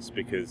performance,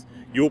 because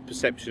your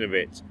perception of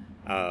it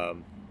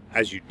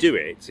as you do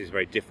it is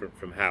very different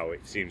from how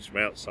it seems from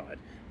outside.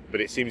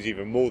 But it seems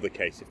even more the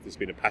case if there's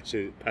been a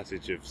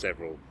passage of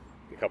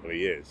a couple of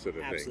years, sort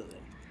of Absolutely.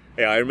 thing.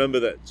 Yeah, I remember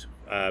that.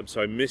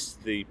 So I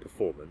missed the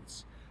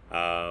performance.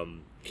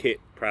 Kit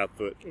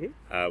Proudfoot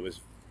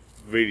was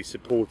really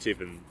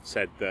supportive and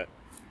said that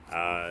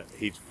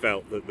he'd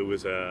felt that there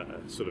was a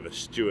sort of a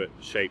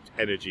Stuart-shaped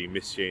energy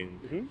missing,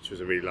 which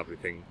was a really lovely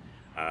thing.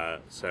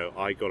 So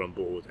I got on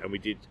board, and we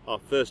did our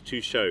first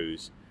 2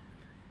 shows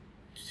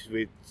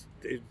with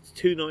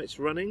 2 nights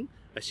running.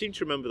 I seem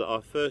to remember that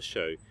our first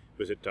show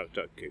was at Duck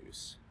Duck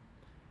Goose,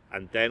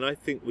 and then I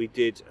think we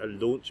did a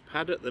launch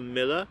pad at the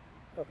Miller.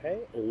 Okay.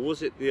 Or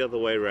was it the other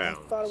way around?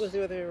 I thought it was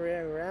the other way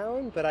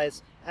around, but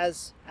as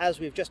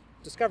we've just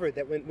discovered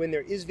that when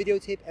there is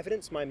videotape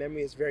evidence, my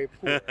memory is very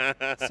poor.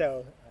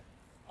 So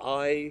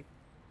I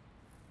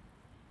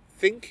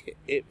think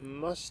it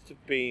must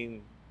have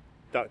been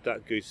Duck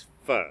Duck Goose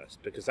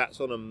first, because that's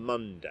on a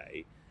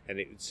Monday, and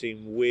it would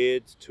seem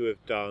weird to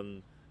have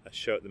done a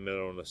show at the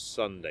Miller on a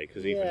Sunday,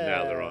 because even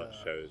now there aren't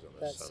shows on a Sunday.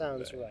 That sounds right.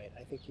 That sounds right.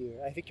 I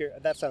think you're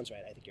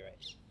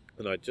right.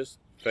 And I just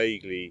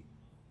vaguely,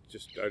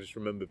 I just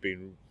remember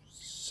being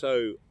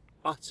so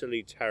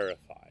utterly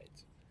terrified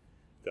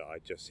that I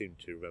just seem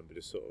to remember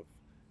just sort of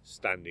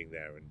standing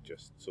there and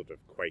just sort of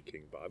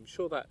quaking. But I'm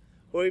sure that,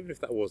 or even if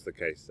that was the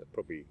case, that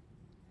probably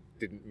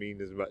didn't mean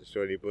as much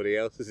to anybody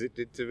else as it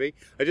did to me.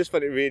 I just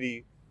found it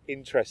really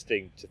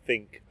interesting to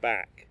think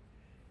back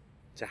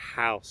to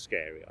how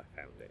scary I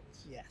found it.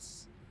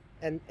 Yes.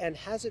 And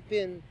has it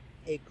been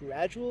a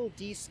gradual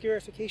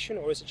de-scarification,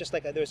 or is it just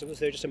like was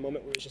there just a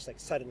moment where it was just like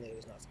suddenly it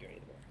was not scary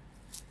anymore?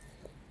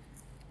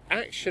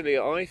 Actually,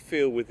 I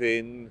feel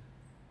within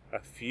a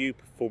few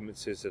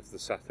performances of the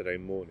Saturday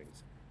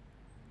mornings,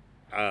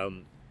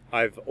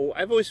 I've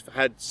always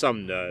had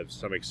some nerves,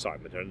 some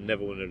excitement. I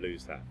never want to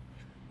lose that.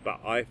 But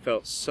I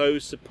felt so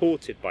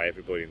supported by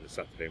everybody in the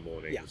Saturday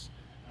mornings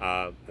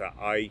that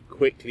I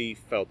quickly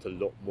felt a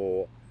lot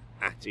more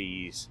at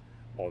ease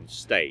on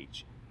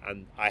stage.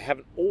 And I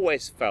haven't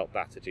always felt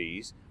that at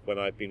ease when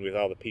I've been with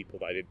other people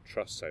that I didn't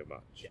trust so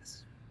much.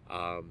 Yes.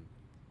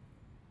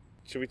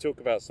 Should we talk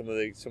about some of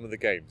the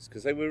games,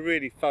 because they were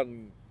really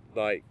fun,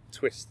 like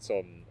twists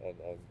on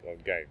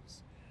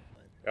games.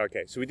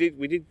 Okay, so we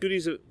did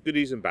goodies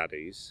and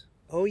baddies.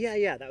 Oh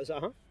yeah, that was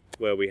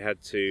where we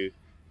had to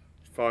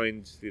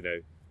find,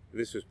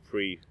 this was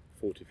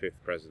pre-45th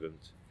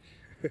president.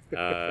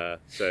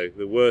 So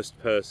the worst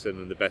person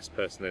and the best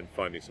person, then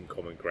finding some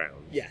common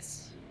ground.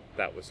 Yes.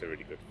 That was a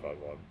really good fun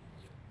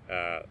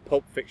one.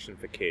 Pulp Fiction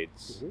for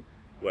kids,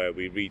 where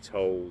we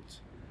retold.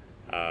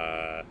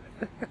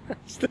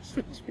 This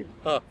makes me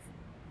laugh.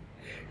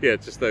 Yeah,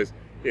 just those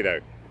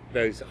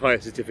higher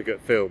certificate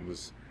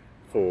films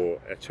for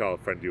a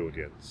child-friendly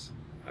audience.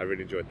 I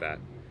really enjoyed that.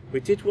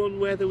 We did one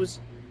where there was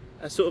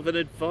a sort of an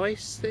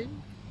advice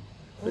thing.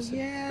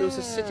 There was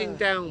a sitting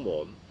down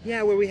one.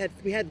 Yeah, where we had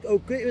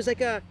good. It was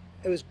it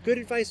was good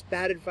advice,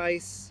 bad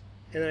advice,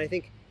 and then I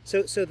think so.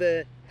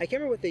 I can't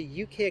remember what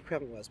the UK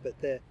equivalent was, but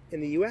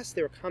in the US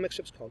there were comic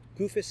strips called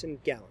Goofus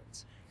and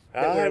Gallant.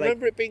 I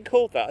remember it being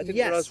called that. I didn't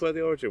realize where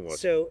the origin was.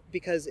 So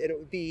because it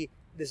would be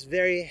this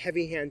very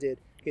heavy-handed,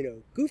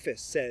 Goofus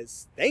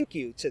says thank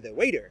you to the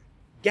waiter.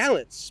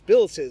 Gallant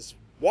spills his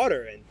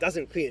water and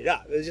doesn't clean it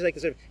up. It was just like a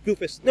sort of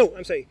Goofus. No,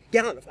 I'm sorry,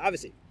 Gallant.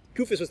 Obviously,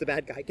 Goofus was the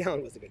bad guy.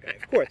 Gallant was the good guy.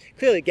 Of course,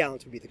 clearly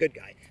Gallant would be the good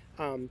guy.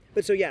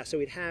 So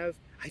we'd have.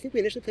 I think we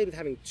initially played with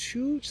having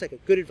 2, just like a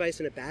good advice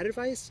and a bad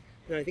advice,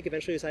 and I think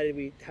eventually decided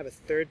we'd have a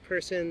third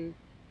person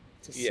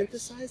to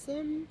synthesize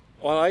them.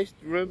 Well, I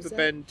remember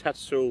Ben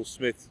Tattersall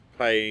Smith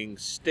playing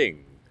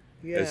Sting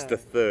as the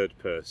third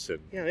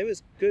person. Yeah, it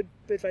was good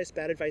advice,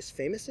 bad advice,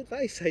 famous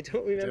advice. I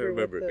don't remember. I don't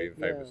remember it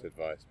being famous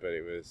advice, but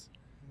it was,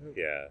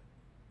 yeah.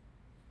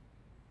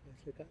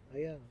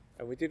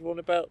 And we did one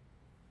about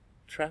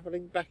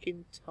travelling back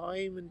in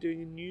time and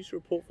doing a news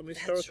report from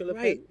historical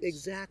events. Right,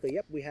 exactly.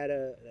 Yep, we had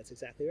that's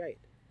exactly right.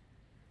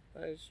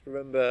 I just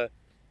remember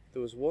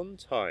there was one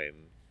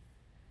time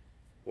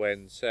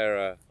when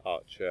Sarah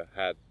Archer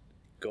had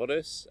got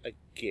us a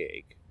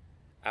gig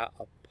at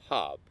a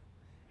pub,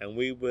 and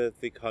we were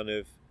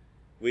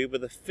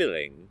the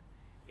filling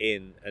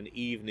in an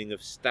evening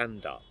of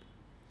stand-up.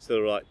 So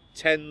there were like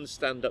 10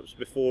 stand-ups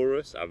before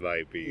us. I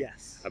may be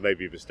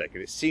mistaken.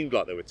 It seemed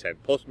like there were 10.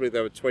 Possibly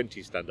there were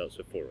 20 stand-ups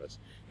before us.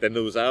 Then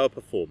there was our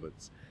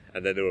performance,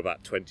 and then there were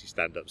about 20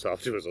 stand-ups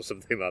afterwards or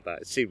something like that.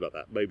 It seemed like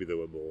that. Maybe there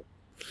were more.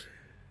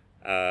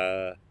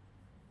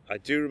 I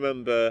do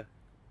remember,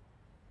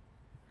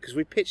 because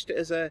we pitched it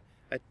as a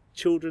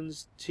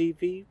children's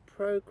TV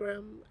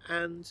program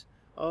and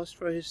asked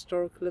for a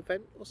historical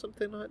event or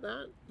something like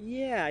that.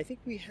 Yeah, I think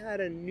we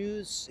had it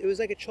was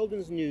like a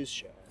children's news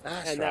show.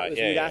 That's and right.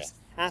 We'd ask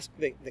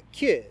the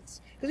kids,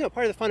 because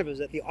part of the fun of it was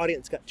that the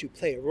audience got to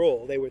play a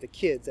role. They were the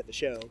kids at the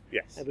show.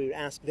 Yes. And we would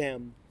ask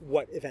them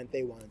what event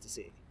they wanted to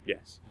see.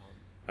 Yes.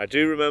 I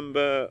do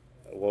remember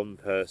one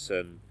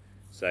person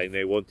saying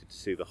they wanted to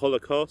see the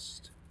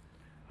Holocaust,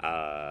 and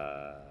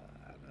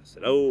I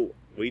said, "Oh,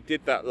 we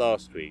did that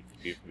last week.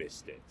 You've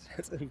missed it."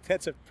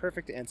 That's a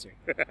perfect answer.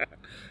 And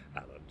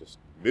I'm just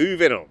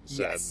moving on.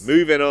 So Yes.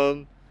 moving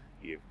on.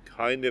 You've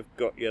kind of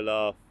got your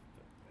laugh.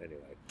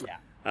 Anyway. Yeah.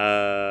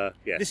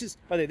 Yeah. This is,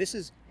 by the way, this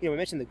is, we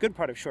mentioned the good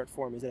part of short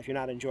form is that if you're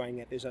not enjoying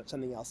it, there's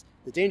something else.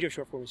 The danger of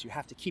short form is you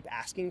have to keep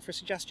asking for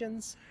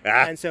suggestions.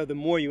 Ah. And so the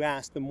more you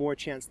ask, the more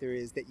chance there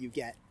is that you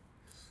get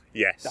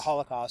Yes. the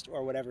Holocaust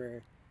or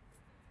whatever.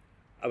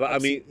 I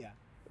mean, yeah.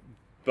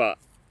 but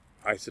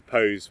I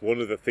suppose one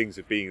of the things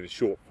of being in a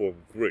short form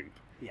group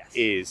Yes.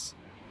 is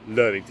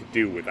learning to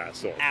deal with that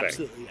sort of thing.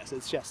 Absolutely, yes.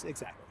 It's just,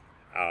 exactly.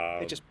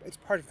 It's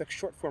part of the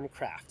short form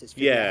craft. Is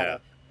figuring out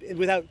how to,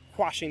 without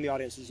quashing the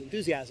audience's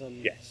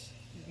enthusiasm, Yes.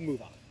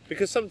 move on.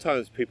 Because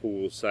sometimes people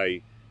will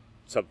say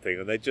something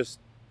and they just,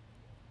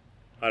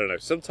 I don't know,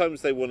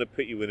 sometimes they want to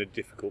put you in a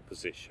difficult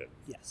position.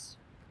 Yes.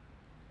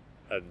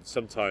 And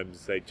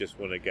sometimes they just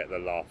want to get the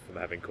laugh from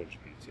having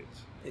contributed.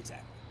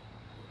 Exactly.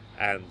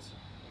 And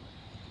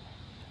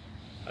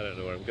I don't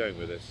know where I'm going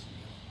with this.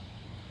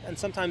 And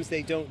sometimes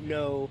they don't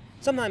know.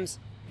 Sometimes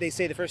they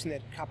say the first thing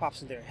that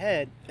pops into their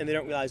head, and they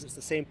don't realize it's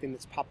the same thing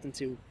that's popped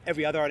into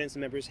every other audience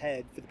member's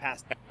head for the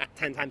past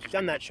 10 times you've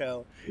done that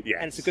show. Yes.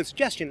 And it's a good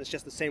suggestion. It's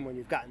just the same one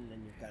you've gotten,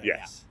 and you've got it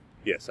Yes.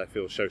 Yes, I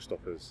feel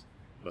showstoppers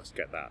must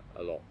get that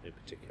a lot in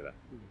particular.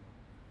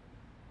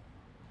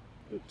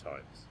 Good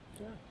times.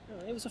 Yeah,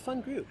 no, it was a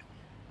fun group.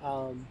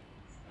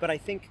 But I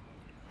think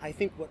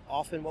what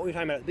we were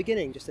talking about at the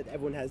beginning, just that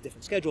everyone has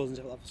different schedules and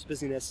different levels of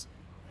busyness,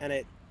 and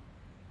it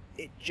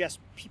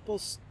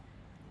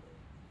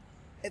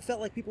felt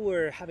like people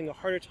were having a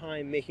harder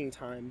time making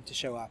time to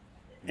show up,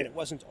 and it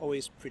wasn't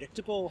always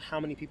predictable how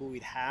many people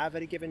we'd have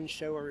at a given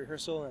show or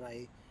rehearsal, and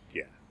I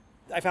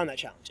found that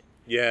challenging.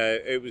 Yeah,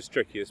 it was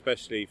tricky,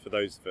 especially for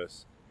those of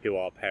us who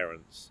are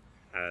parents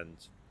and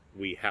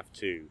we have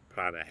to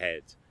plan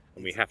ahead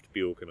and we have to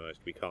be organised.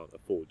 We can't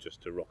afford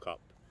just to rock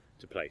up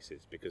to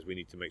places because we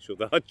need to make sure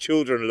that our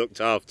children are looked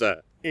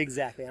after.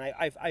 Exactly, and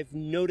I've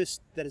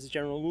noticed that as a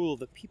general rule,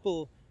 the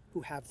people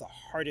who have the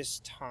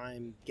hardest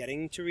time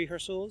getting to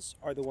rehearsals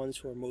are the ones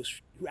who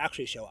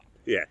actually show up.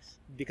 Yes.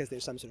 Because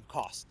there's some sort of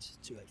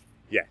cost to it.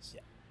 Yes.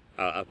 Yeah.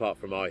 Apart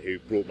from I, who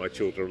brought my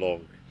children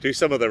along to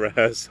some of the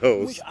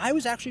rehearsals. Which I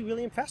was actually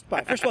really impressed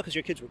by. First of all, because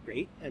your kids were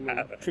great and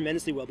were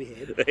tremendously well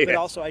behaved. Yeah. But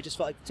also, I just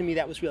felt like, to me,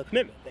 that was real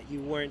commitment. That you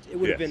weren't. It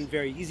would have Yes. been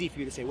very easy for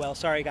you to say, "Well,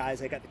 sorry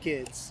guys, I got the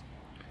kids.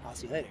 I'll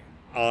see you later."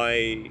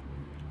 I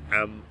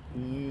am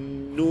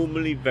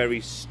normally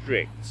very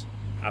strict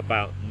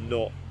about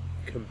not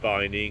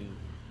combining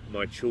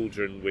my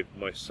children with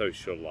my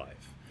social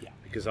life. Yeah.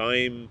 Because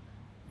I'm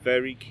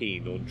very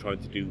keen on trying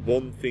to do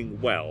one thing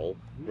well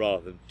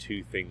rather than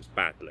two things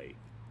badly.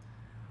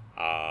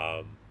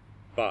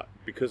 But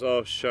because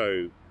our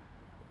show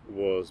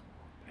was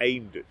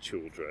aimed at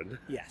children,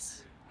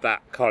 Yes.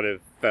 that kind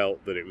of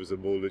felt that it was a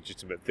more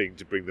legitimate thing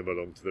to bring them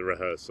along to the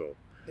rehearsal.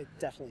 It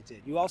definitely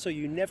did.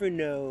 You never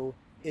know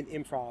in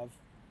improv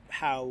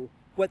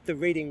what the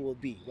rating will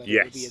be, whether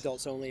it will be Yes.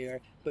 adults only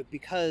but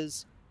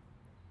because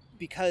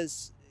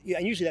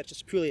and usually that's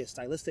just purely a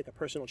stylistic, a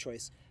personal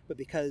choice, but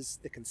because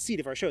the conceit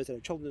of our show is that a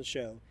children's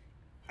show,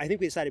 I think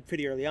we decided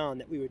pretty early on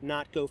that we would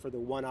not go for the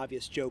one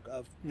obvious joke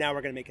of now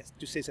we're going to make us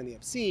say something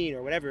obscene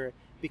or whatever,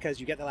 because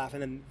you get the laugh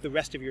and then the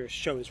rest of your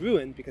show is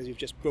ruined because you've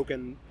just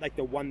broken like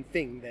the one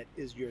thing that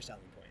is your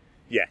selling point.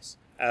 Yes.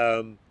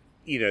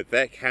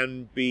 There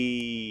can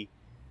be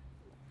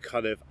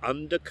kind of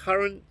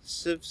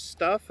undercurrents of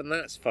stuff, and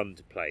that's fun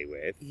to play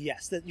with.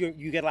 Yes, that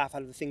you get a laugh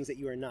out of the things that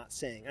you are not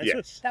saying. And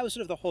Yes. that was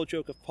sort of the whole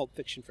joke of Pulp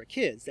Fiction for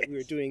kids, that we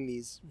were doing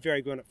these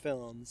very grown-up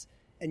films,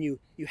 and you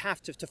have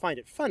to find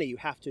it funny, you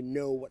have to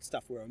know what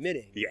stuff we're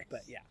omitting. Yes.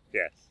 But yeah.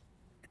 Yes.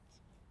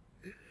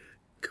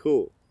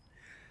 Cool.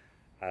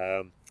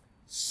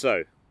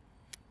 So,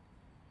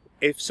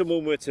 if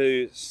someone were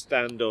to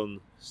step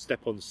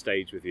on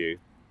stage with you,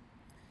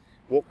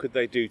 what could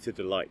they do to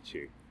delight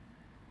you?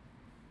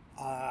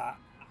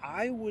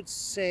 I would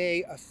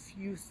say a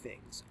few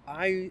things.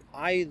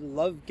 I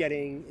love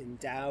getting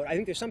endowed. I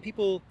think there's some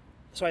people.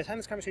 So I was having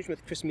this conversation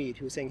with Chris Mead,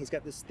 who was saying he's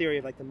got this theory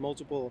of like the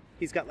multiple.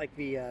 He's got like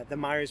the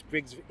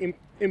Myers-Briggs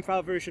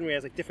improv version, where he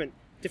has like different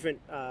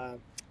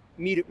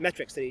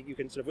metrics that you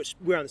can sort of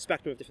where on the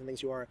spectrum of different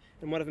things you are.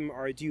 And one of them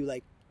are, do you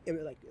like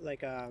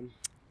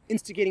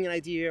instigating an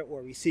idea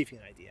or receiving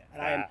an idea?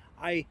 And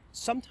I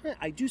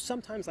do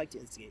sometimes like to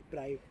instigate, but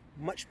I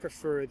much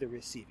prefer the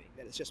receiving.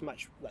 That it's just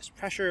much less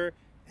pressure,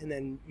 and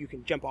then you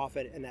can jump off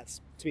it, and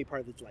that's to me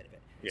part of the delight of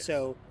it. Yes.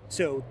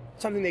 So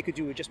something they could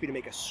do would just be to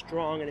make a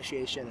strong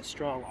initiation, a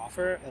strong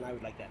offer, and I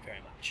would like that very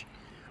much.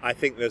 I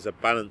think there's a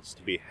balance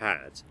to be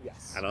had.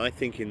 Yes. And I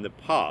think in the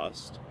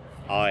past,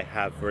 I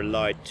have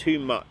relied too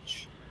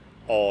much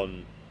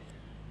on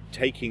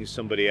taking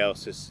somebody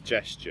else's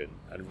suggestion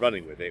and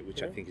running with it,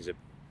 which I think is a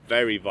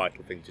very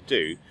vital thing to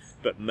do,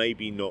 but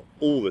maybe not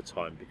all the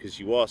time, because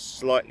you are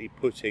slightly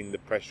putting the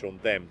pressure on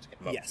them to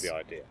come up with the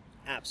idea.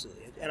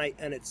 Absolutely.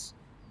 And it's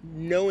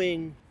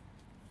knowing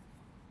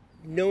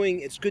knowing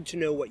it's good to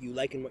know what you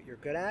like and what you're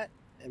good at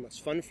and what's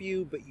fun for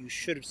you, but you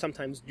should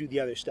sometimes do the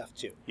other stuff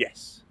too.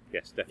 Yes,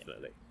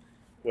 definitely.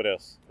 What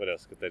else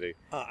could they do?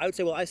 I would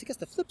say, well, I guess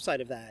the flip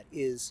side of that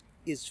is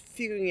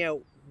figuring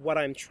out what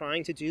I'm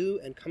trying to do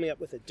and coming up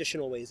with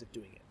additional ways of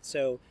doing it.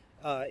 So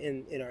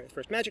in our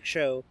first magic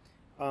show,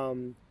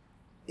 in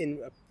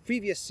a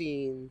previous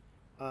scene,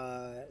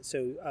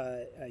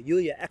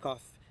 Yulia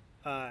Eckhoff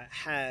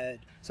had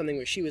something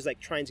where she was like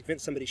trying to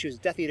convince somebody she was a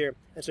Death Eater,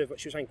 and so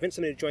she was trying to convince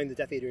somebody to join the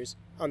Death Eaters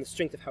on the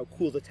strength of how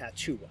cool the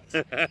tattoo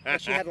was.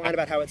 And she had a line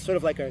about how it's sort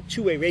of like a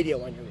two-way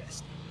radio on your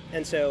wrist.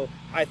 And so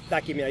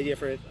that gave me an idea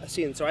for a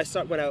scene. So I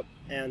went out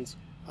and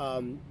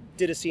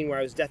did a scene where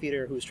I was a Death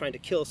Eater who was trying to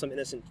kill some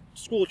innocent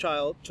school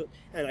child,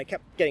 and I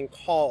kept getting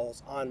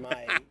calls on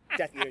my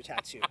Death Eater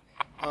tattoo.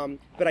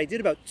 But I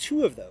did about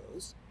 2 of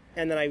those,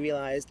 and then I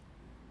realized,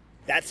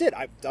 that's it.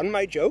 I've done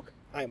my joke.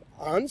 I'm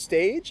on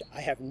stage.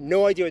 I have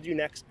no idea what to do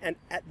next. And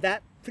at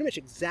that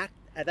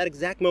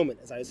exact moment,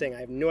 as I was saying,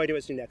 I have no idea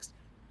what to do next,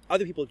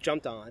 other people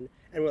jumped on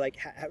and were like,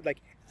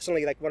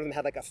 suddenly, like, one of them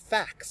had like a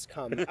fax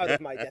come out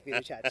of my Death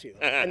Eater tattoo,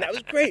 and that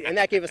was great. And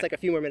that gave us like a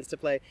few more minutes to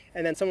play.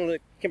 And then someone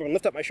came over and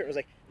lifted up my shirt and was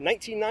like,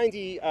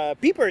 1990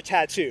 beeper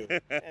tattoo.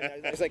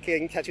 And I was like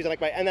getting tattoos on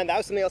like and then that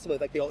was something else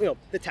about like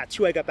the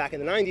tattoo I got back in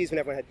the 90s when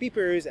everyone had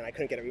beepers and I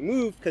couldn't get it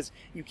removed because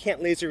you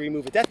can't laser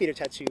remove a Death Eater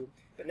tattoo.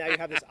 But now you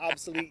have this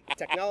obsolete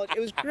technology. It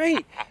was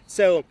great.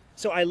 So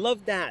I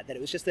loved that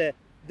it was just there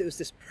was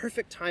this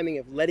perfect timing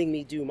of letting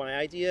me do my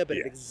idea, but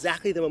at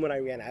exactly the moment I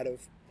ran out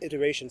of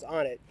iterations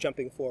on it,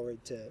 jumping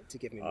forward to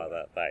give me more.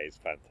 Oh, that is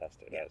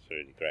fantastic. Yeah. That's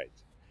really great.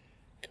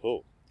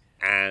 Cool.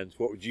 And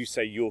what would you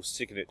say your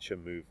signature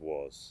move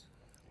was?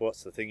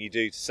 What's the thing you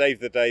do to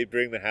save the day,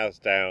 bring the house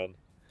down?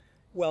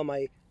 Well,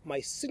 my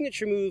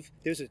signature move,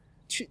 there's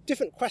 2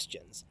 different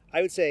questions.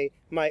 I would say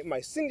my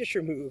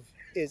signature move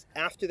is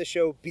after the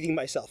show beating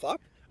myself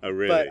up. Oh,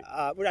 really?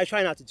 But what I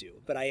try not to do.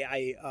 But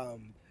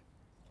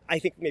I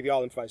think maybe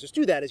all improvisers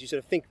do that, as you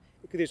sort of think,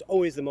 because there's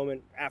always the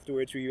moment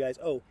afterwards where you realize,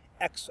 oh,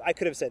 X, I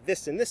could have said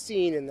this in this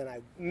scene, and then I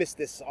missed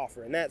this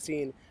offer in that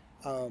scene.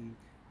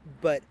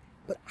 But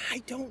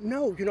I don't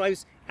know.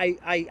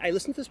 I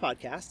listened to this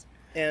podcast,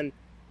 and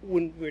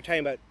when we were talking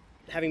about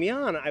having me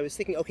on, I was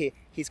thinking, okay,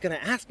 he's going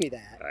to ask me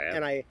that.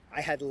 And I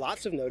had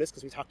lots of notice,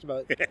 because we talked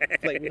about, we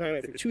were talking about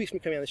it for 2 weeks from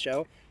coming on the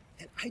show,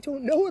 and I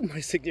don't know what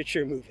my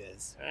signature move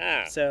is.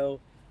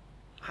 So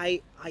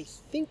I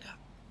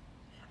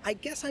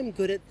guess I'm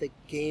good at the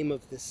game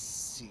of the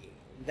scene.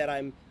 That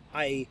in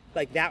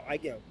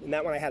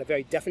that one I had a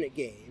very definite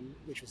game,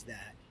 which was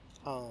that.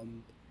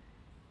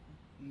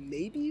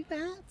 Maybe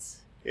that?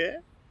 Yeah.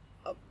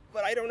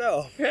 But I don't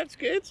know. That's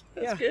good.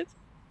 That's good.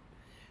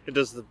 And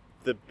does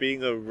the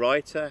being a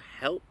writer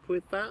help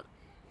with that?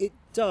 It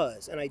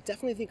does, and I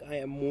definitely think I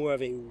am more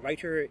of a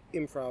writer,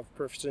 improv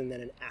person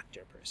than an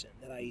actor person.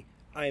 That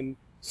I'm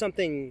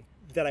something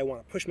that I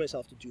want to push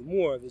myself to do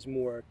more of is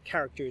more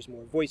characters,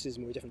 more voices,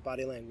 more different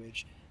body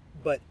language.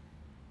 But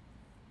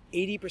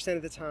 80%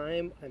 of the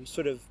time, I'm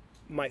sort of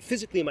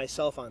physically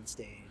myself on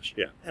stage.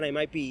 Yeah. And I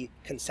might be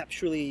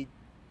conceptually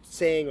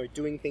saying or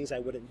doing things I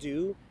wouldn't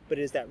do, but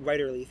it is that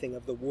writerly thing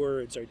of the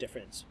words are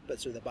different,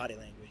 but sort of the body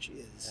language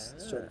is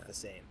sort of the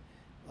same.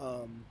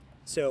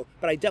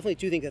 But I definitely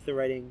do think that the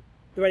writing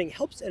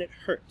helps and it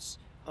hurts.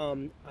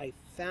 I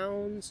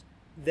found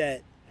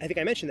that, I think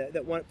I mentioned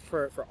that one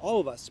for all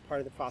of us,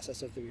 part of the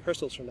process of the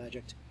rehearsals for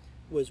Magic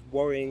was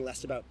worrying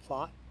less about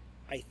plot.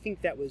 I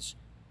think that was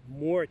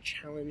more a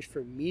challenge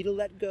for me to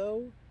let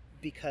go,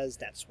 because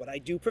that's what I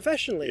do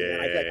professionally.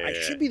 Yeah, and I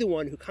should be the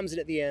one who comes in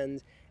at the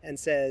end and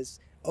says,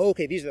 oh,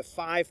 okay, these are the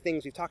 5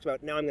 things we've talked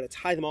about. Now I'm going to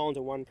tie them all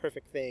into one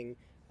perfect thing.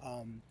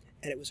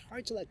 And it was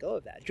hard to let go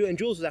of that. And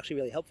Jules was actually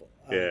really helpful.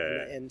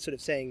 And sort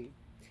of saying,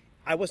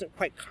 I wasn't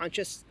quite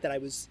conscious that I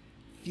was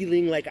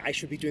feeling like I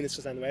should be doing this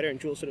because I'm the writer. And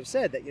Jules sort of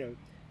said that,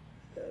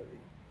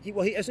 he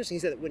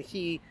said that when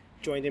he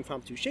joined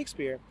Impromptu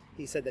Shakespeare,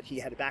 he said that he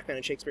had a background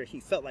in Shakespeare.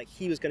 He felt like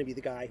he was going to be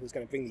the guy who was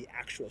going to bring the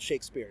actual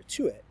Shakespeare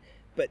to it.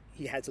 But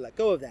he had to let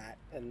go of that,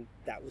 and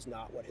that was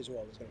not what his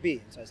role was going to be.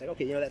 And so I was like,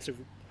 okay,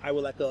 I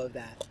will let go of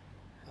that.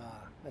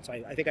 And so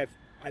I think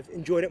I've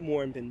enjoyed it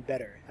more and been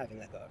better having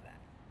let go of that.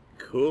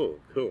 Cool.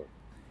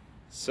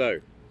 So,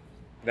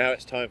 now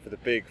it's time for the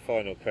big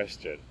final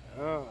question.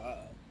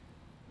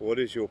 What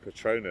is your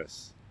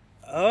Patronus?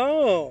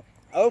 Oh,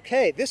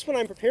 okay. This one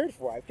I'm prepared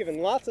for. I've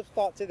given lots of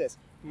thought to this.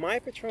 My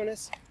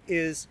Patronus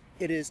is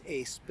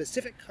a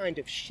specific kind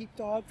of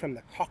sheepdog from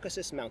the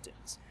Caucasus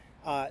Mountains.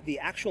 The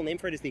actual name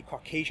for it is the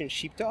Caucasian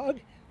sheepdog,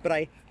 but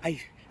I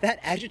that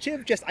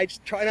adjective, I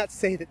just try not to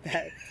say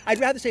that.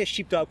 I'd rather say a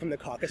sheepdog from the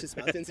Caucasus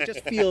Mountains. It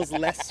just feels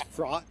less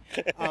fraught.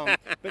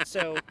 But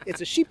so it's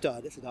a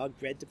sheepdog. It's a dog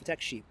bred to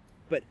protect sheep.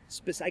 But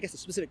I guess the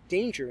specific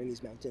danger in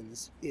these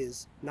mountains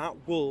is not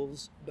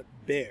wolves, but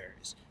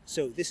bears.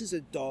 So this is a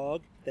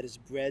dog that is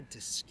bred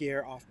to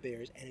scare off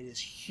bears, and it is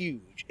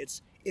huge.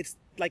 It's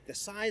like the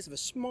size of a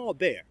small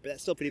bear, but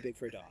that's still pretty big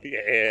for a dog.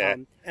 Yeah.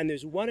 And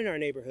there's one in our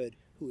neighborhood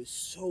who is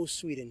so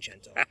sweet and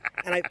gentle.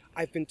 And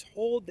I've been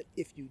told that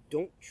if you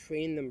don't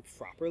train them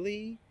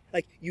properly,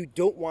 like you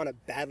don't want a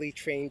badly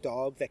trained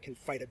dog that can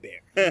fight a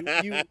bear.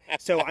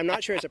 So I'm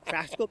not sure it's a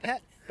practical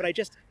pet, but I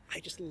just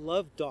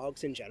love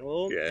dogs in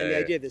general, and the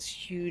idea of this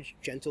huge,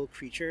 gentle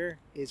creature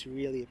is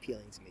really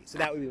appealing to me. So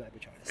that would be my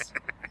Patronus.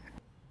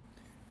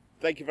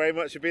 Thank you very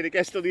much for being a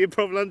guest on the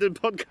Improv London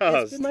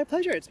podcast. It's been my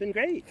pleasure. It's been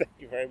great. Thank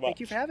you very much. Thank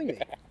you for having me.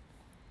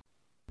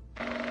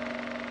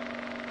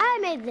 I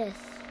made this.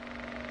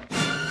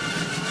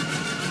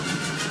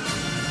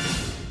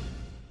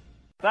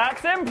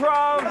 That's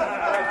improv!